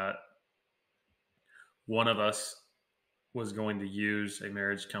was that one of us was going to use a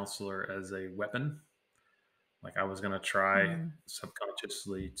marriage counselor as a weapon. Like I was going to try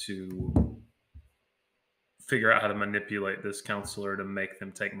subconsciously to figure out how to manipulate this counselor to make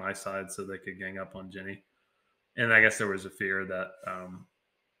them take my side so they could gang up on Jenni. And I guess there was a fear that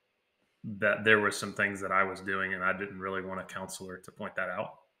that there was some things that I was doing and I didn't really want a counselor to point that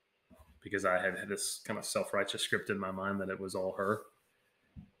out, because I had this kind of self-righteous script in my mind that it was all her.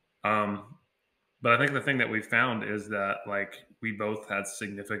 But I think the thing that we found is that like we both had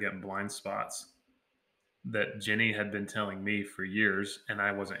significant blind spots that Jenni had been telling me for years and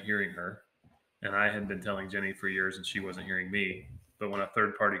I wasn't hearing her. And I had been telling Jenni for years and she wasn't hearing me. But when a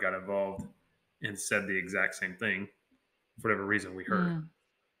third party got involved and said the exact same thing, for whatever reason, we heard.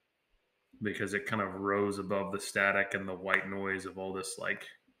 Because it kind of rose above the static and the white noise of all this like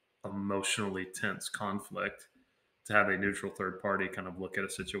emotionally tense conflict, to have a neutral third party kind of look at a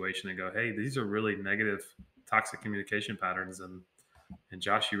situation and go, hey, these are really negative, toxic communication patterns. And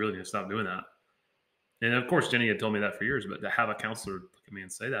Josh, you really need to stop doing that. And of course, Jenni had told me that for years, but to have a counselor look at me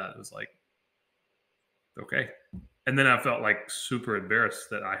and say that, it was like, okay. And then I felt like super embarrassed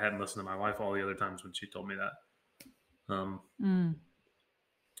that I hadn't listened to my wife all the other times when she told me that.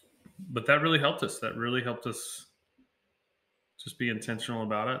 But that really helped us. That really helped us just be intentional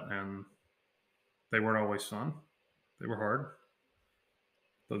about it. And they weren't always fun. They were hard,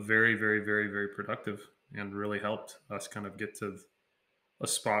 but very, very, very, very productive, and really helped us kind of get to a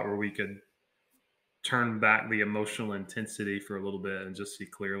spot where we could turn back the emotional intensity for a little bit and just see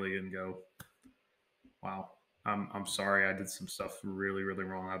clearly and go, wow, I'm sorry. I did some stuff really, really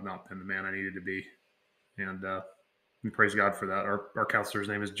wrong. I've not been the man I needed to be. And we praise God for that. Our counselor's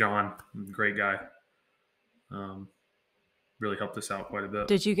name is John. Great guy. Really helped us out quite a bit.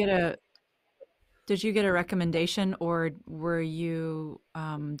 Did you get a recommendation, or were you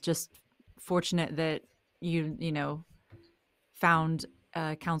just fortunate that you found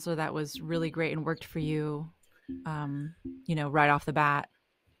a counselor that was really great and worked for you, right off the bat?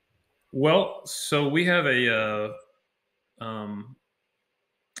 Well, so we have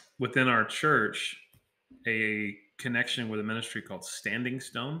within our church, a connection with a ministry called Standing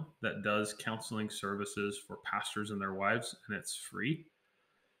Stone that does counseling services for pastors and their wives, and it's free.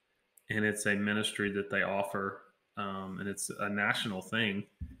 And it's a ministry that they offer, and it's a national thing.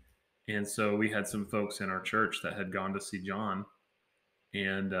 And so we had some folks in our church that had gone to see John,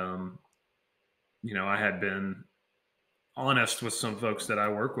 and I had been honest with some folks that I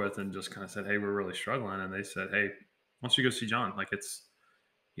work with and just kind of said, hey, we're really struggling. And they said, hey, why don't you go see John? Like it's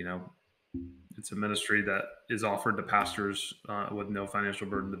a ministry that is offered to pastors with no financial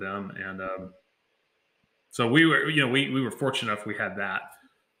burden to them. And so we were, we were fortunate enough we had that.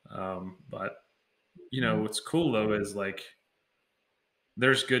 But what's cool though is like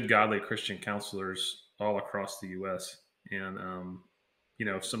there's good, godly Christian counselors all across the U.S. And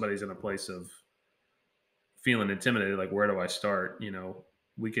if somebody's in a place of feeling intimidated, like where do I start?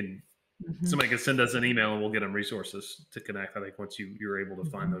 We can somebody can send us an email and we'll get them resources to connect. I think once you're able to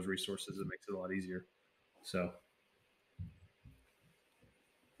find those resources, it makes it a lot easier. So,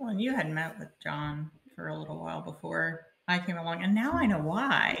 well, and you had met with John for a little while before I came along, and now I know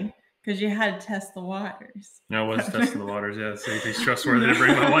why. Because you had to test the waters. I was testing the waters, yeah. See if he's trustworthy to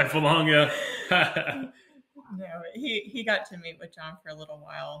bring my wife along, yeah. No, he got to meet with John for a little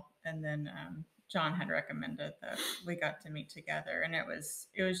while, and then John had recommended that we got to meet together, and it was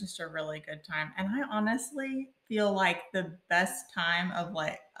just a really good time. And I honestly feel like the best time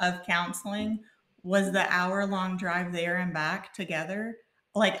of counseling was the hour-long drive there and back together.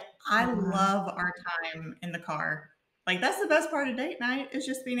 Like I love our time in the car. Like that's the best part of date night, is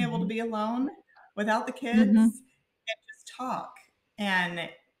just being able to be alone without the kids and just talk. And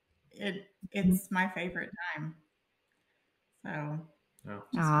it's my favorite time. So Oh,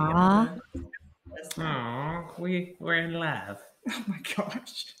 just be able to listen. oh, we're in love. Oh my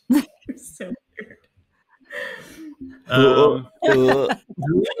gosh. It's so weird.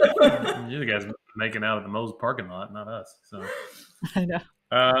 You guys making out at the Moe's parking lot, not us. So I know.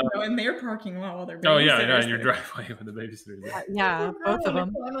 No, in their parking lot while they're oh yeah, babysitters. in your driveway with the babysitters. Yeah, both of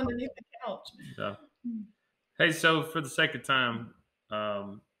them. Climb underneath the couch. Yeah. Hey, so for the sake of time, we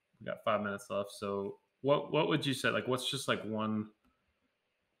got 5 minutes left. So what would you say? Like, what's just like one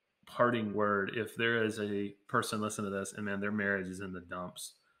parting word if there is a person listening to this and man, their marriage is in the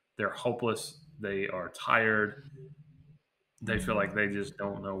dumps, they're hopeless, they are tired, they feel like they just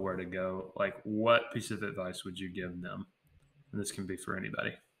don't know where to go. Like, what piece of advice would you give them? And this can be for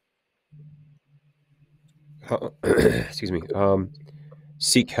anybody. Excuse me.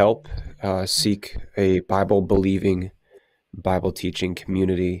 Seek help. Seek a Bible believing, Bible teaching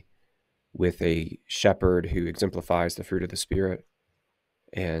community with a shepherd who exemplifies the fruit of the Spirit,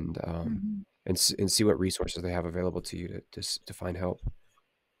 and see what resources they have available to you to find help.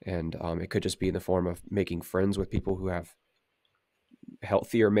 And it could just be in the form of making friends with people who have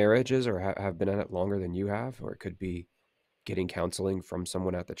healthier marriages or have been at it longer than you have, or it could be getting counseling from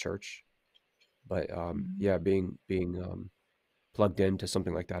someone at the church. But yeah, being plugged into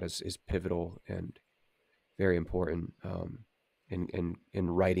something like that is pivotal and very important in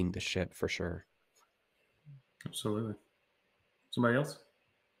righting the ship for sure. Absolutely. Somebody else?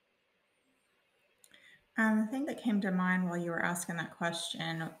 The thing that came to mind while you were asking that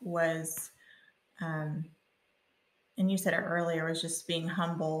question was, and you said it earlier, was just being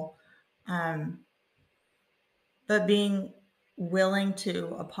humble, but being willing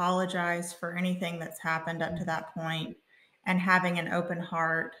to apologize for anything that's happened up to that point, and having an open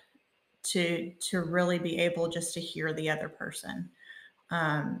heart to really be able just to hear the other person,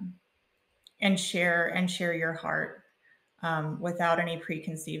 and share your heart, without any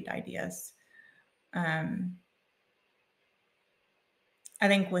preconceived ideas. I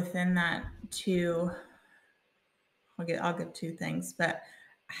think within that too, I'll give two things, but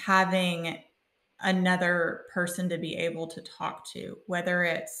having another person to be able to talk to, whether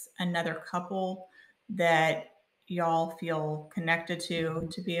it's another couple that y'all feel connected to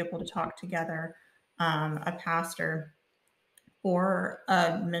be able to talk together, a pastor, or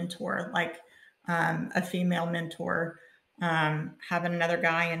a mentor, like a female mentor, having another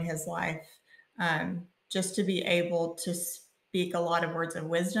guy in his life, just to be able to speak a lot of words of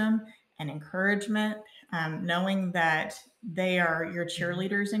wisdom and encouragement, knowing that they are your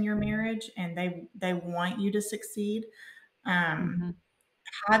cheerleaders in your marriage and they want you to succeed.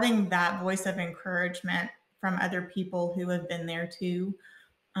 Having that voice of encouragement from other people who have been there too,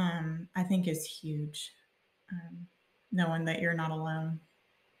 I think is huge. Knowing that you're not alone.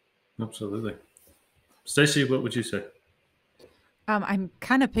 Absolutely. Stacey, what would you say? I'm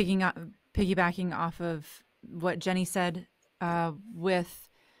kind of piggybacking off of what Jenni said, with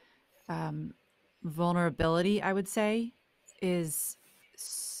vulnerability. I would say is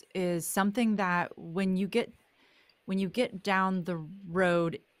something that when you get down the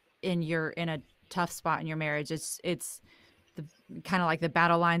road in a tough spot in your marriage, it's the kind of like the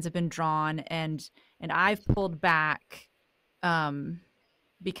battle lines have been drawn, and I've pulled back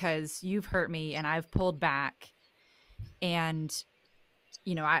because you've hurt me, and I've pulled back, and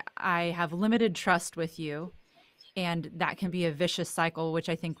I have limited trust with you, and that can be a vicious cycle, which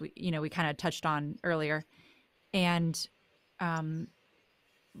I think we kind of touched on earlier. And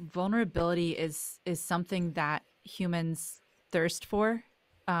vulnerability is something that humans thirst for,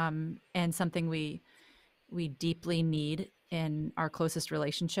 and something we deeply need in our closest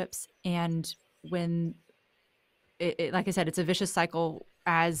relationships. And when like I said, it's a vicious cycle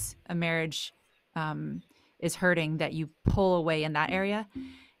as a marriage is hurting, that you pull away in that area.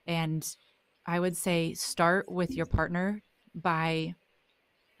 And I would say start with your partner by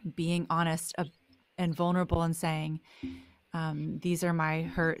being honest and vulnerable and saying, these are my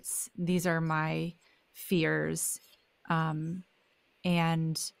hurts, these are my fears, and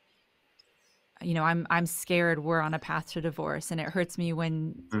I'm scared we're on a path to divorce, and it hurts me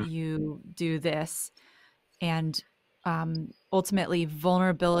when you do this. And ultimately,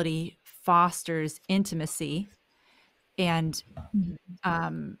 vulnerability fosters intimacy, and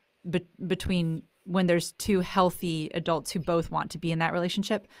between when there's two healthy adults who both want to be in that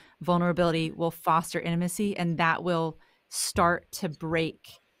relationship, vulnerability will foster intimacy, and that will start to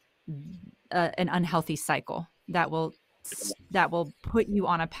break an unhealthy cycle that will put you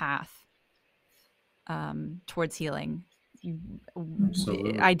on a path towards healing.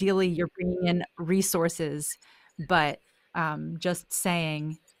 Absolutely. Ideally, you're bringing in resources, but just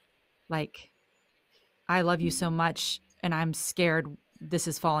saying, like, I love you so much and I'm scared this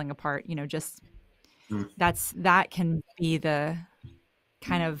is falling apart, just that can be the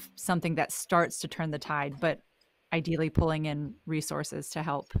kind of something that starts to turn the tide, but ideally pulling in resources to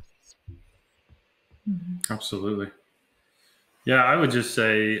help. Absolutely. Yeah, I would just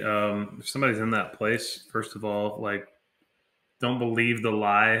say if somebody's in that place, first of all, like, don't believe the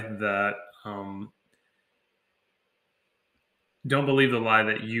lie that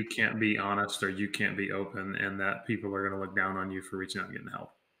you can't be honest or you can't be open, and that people are going to look down on you for reaching out and getting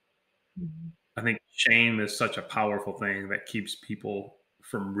help. I think shame is such a powerful thing that keeps people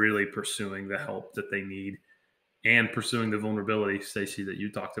from really pursuing the help that they need and pursuing the vulnerability, Stacey, that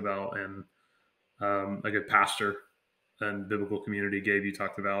you talked about, and a good pastor and biblical community, Gabe, you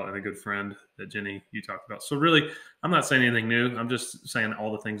talked about, and a good friend that Jenni, you talked about. So really, I'm not saying anything new. I'm just saying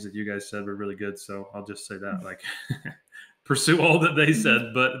all the things that you guys said were really good. So I'll just say that, like, pursue all that they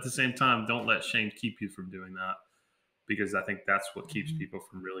said, but at the same time, don't let shame keep you from doing that, because I think that's what keeps people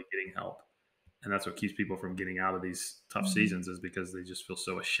from really getting help. And that's what keeps people from getting out of these tough seasons, is because they just feel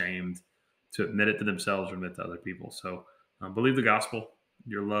so ashamed to admit it to themselves or admit to other people. So believe the gospel.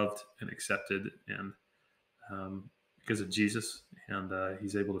 You're loved and accepted, and because of Jesus, and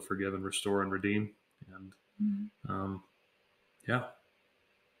he's able to forgive and restore and redeem. And yeah,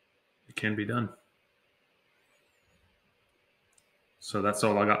 it can be done. So that's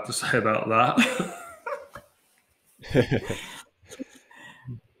all I got to say about that.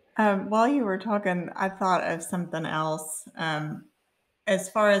 While you were talking, I thought of something else. As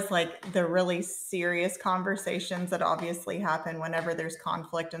far as like the really serious conversations that obviously happen whenever there's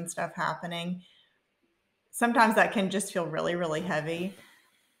conflict and stuff happening, sometimes that can just feel really, really heavy.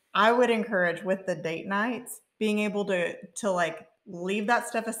 I would encourage, with the date nights, being able to like leave that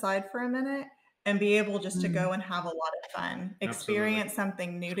stuff aside for a minute and be able just to go and have a lot of fun, experience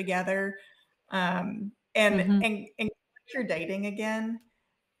something new together, and you're dating again,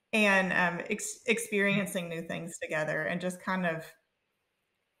 and experiencing new things together, and just kind of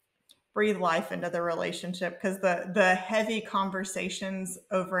breathe life into the relationship. Because the heavy conversations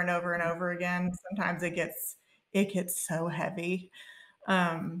over and over and over again, sometimes it gets so heavy.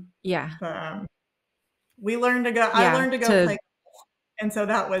 But we learned to go. I learned to go play, and so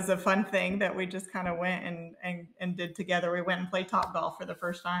that was a fun thing that we just kind of went and did together. We went and played top golf for the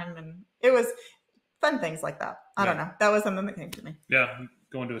first time, and it was fun things like that. I don't know. That was something that came to me. Yeah,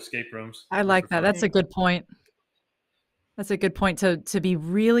 going to escape rooms. I like that. That's a good point. That's a good point, to be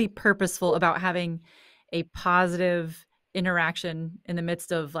really purposeful about having a positive interaction in the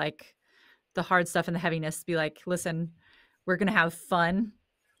midst of like the hard stuff and the heaviness. Be like, listen, we're going to have fun.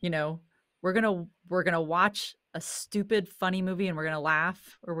 We're going to watch a stupid, funny movie and we're going to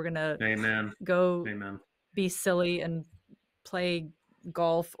laugh, or we're going to go be silly and play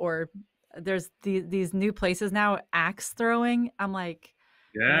golf. Or there's these new places now, axe throwing. I'm like,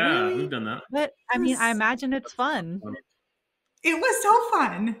 yeah, really? We've done that. But I mean, I imagine it's fun. It was so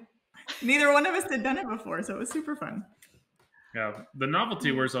fun. Neither one of us had done it before, so it was super fun. Yeah, the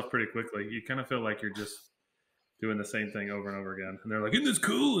novelty wears off pretty quickly. You kind of feel like you're just doing the same thing over and over again. And they're like, isn't this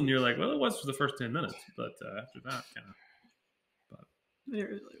cool? And you're like, well, it was for the first 10 minutes. But after that, kind of. But it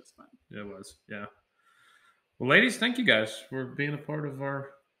really was fun. It was, yeah. Well, ladies, thank you guys for being a part of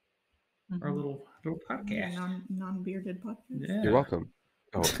our little podcast. Non-bearded podcast. Yeah. You're welcome.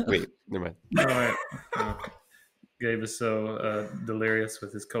 Oh, wait, never mind. All right. Gabe is so delirious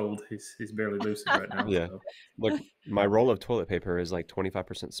with his cold. He's barely lucid right now. Yeah. So. Look, my roll of toilet paper is like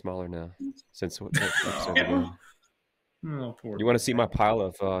 25% smaller now since what episode ago. Oh, poor. You want to see my pile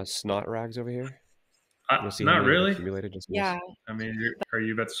of snot rags over here? Not really. Yeah. I mean, are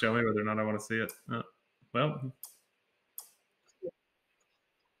you about to show me whether or not I want to see it? Well,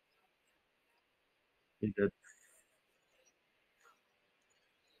 he did.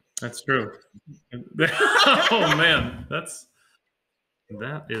 That's true. Oh man, that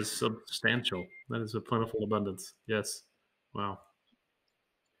is substantial. That is a plentiful abundance. Yes. Wow.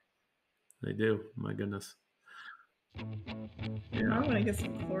 They do. My goodness. Yeah. I want to get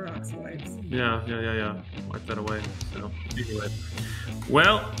some Clorox wipes. Yeah. Wipe that away. So anyway.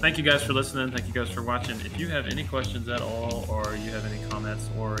 Well, thank you guys for listening. Thank you guys for watching. If you have any questions at all, or you have any comments,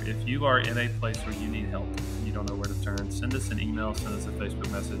 or if you are in a place where you need help, you don't know where to turn, send us an email, send us a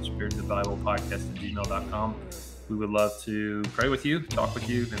Facebook message, beardedbiblepodcast@gmail.com. We would love to pray with you, talk with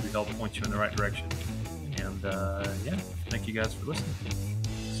you, maybe help point you in the right direction. And thank you guys for listening.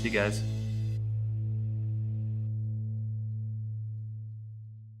 See you guys.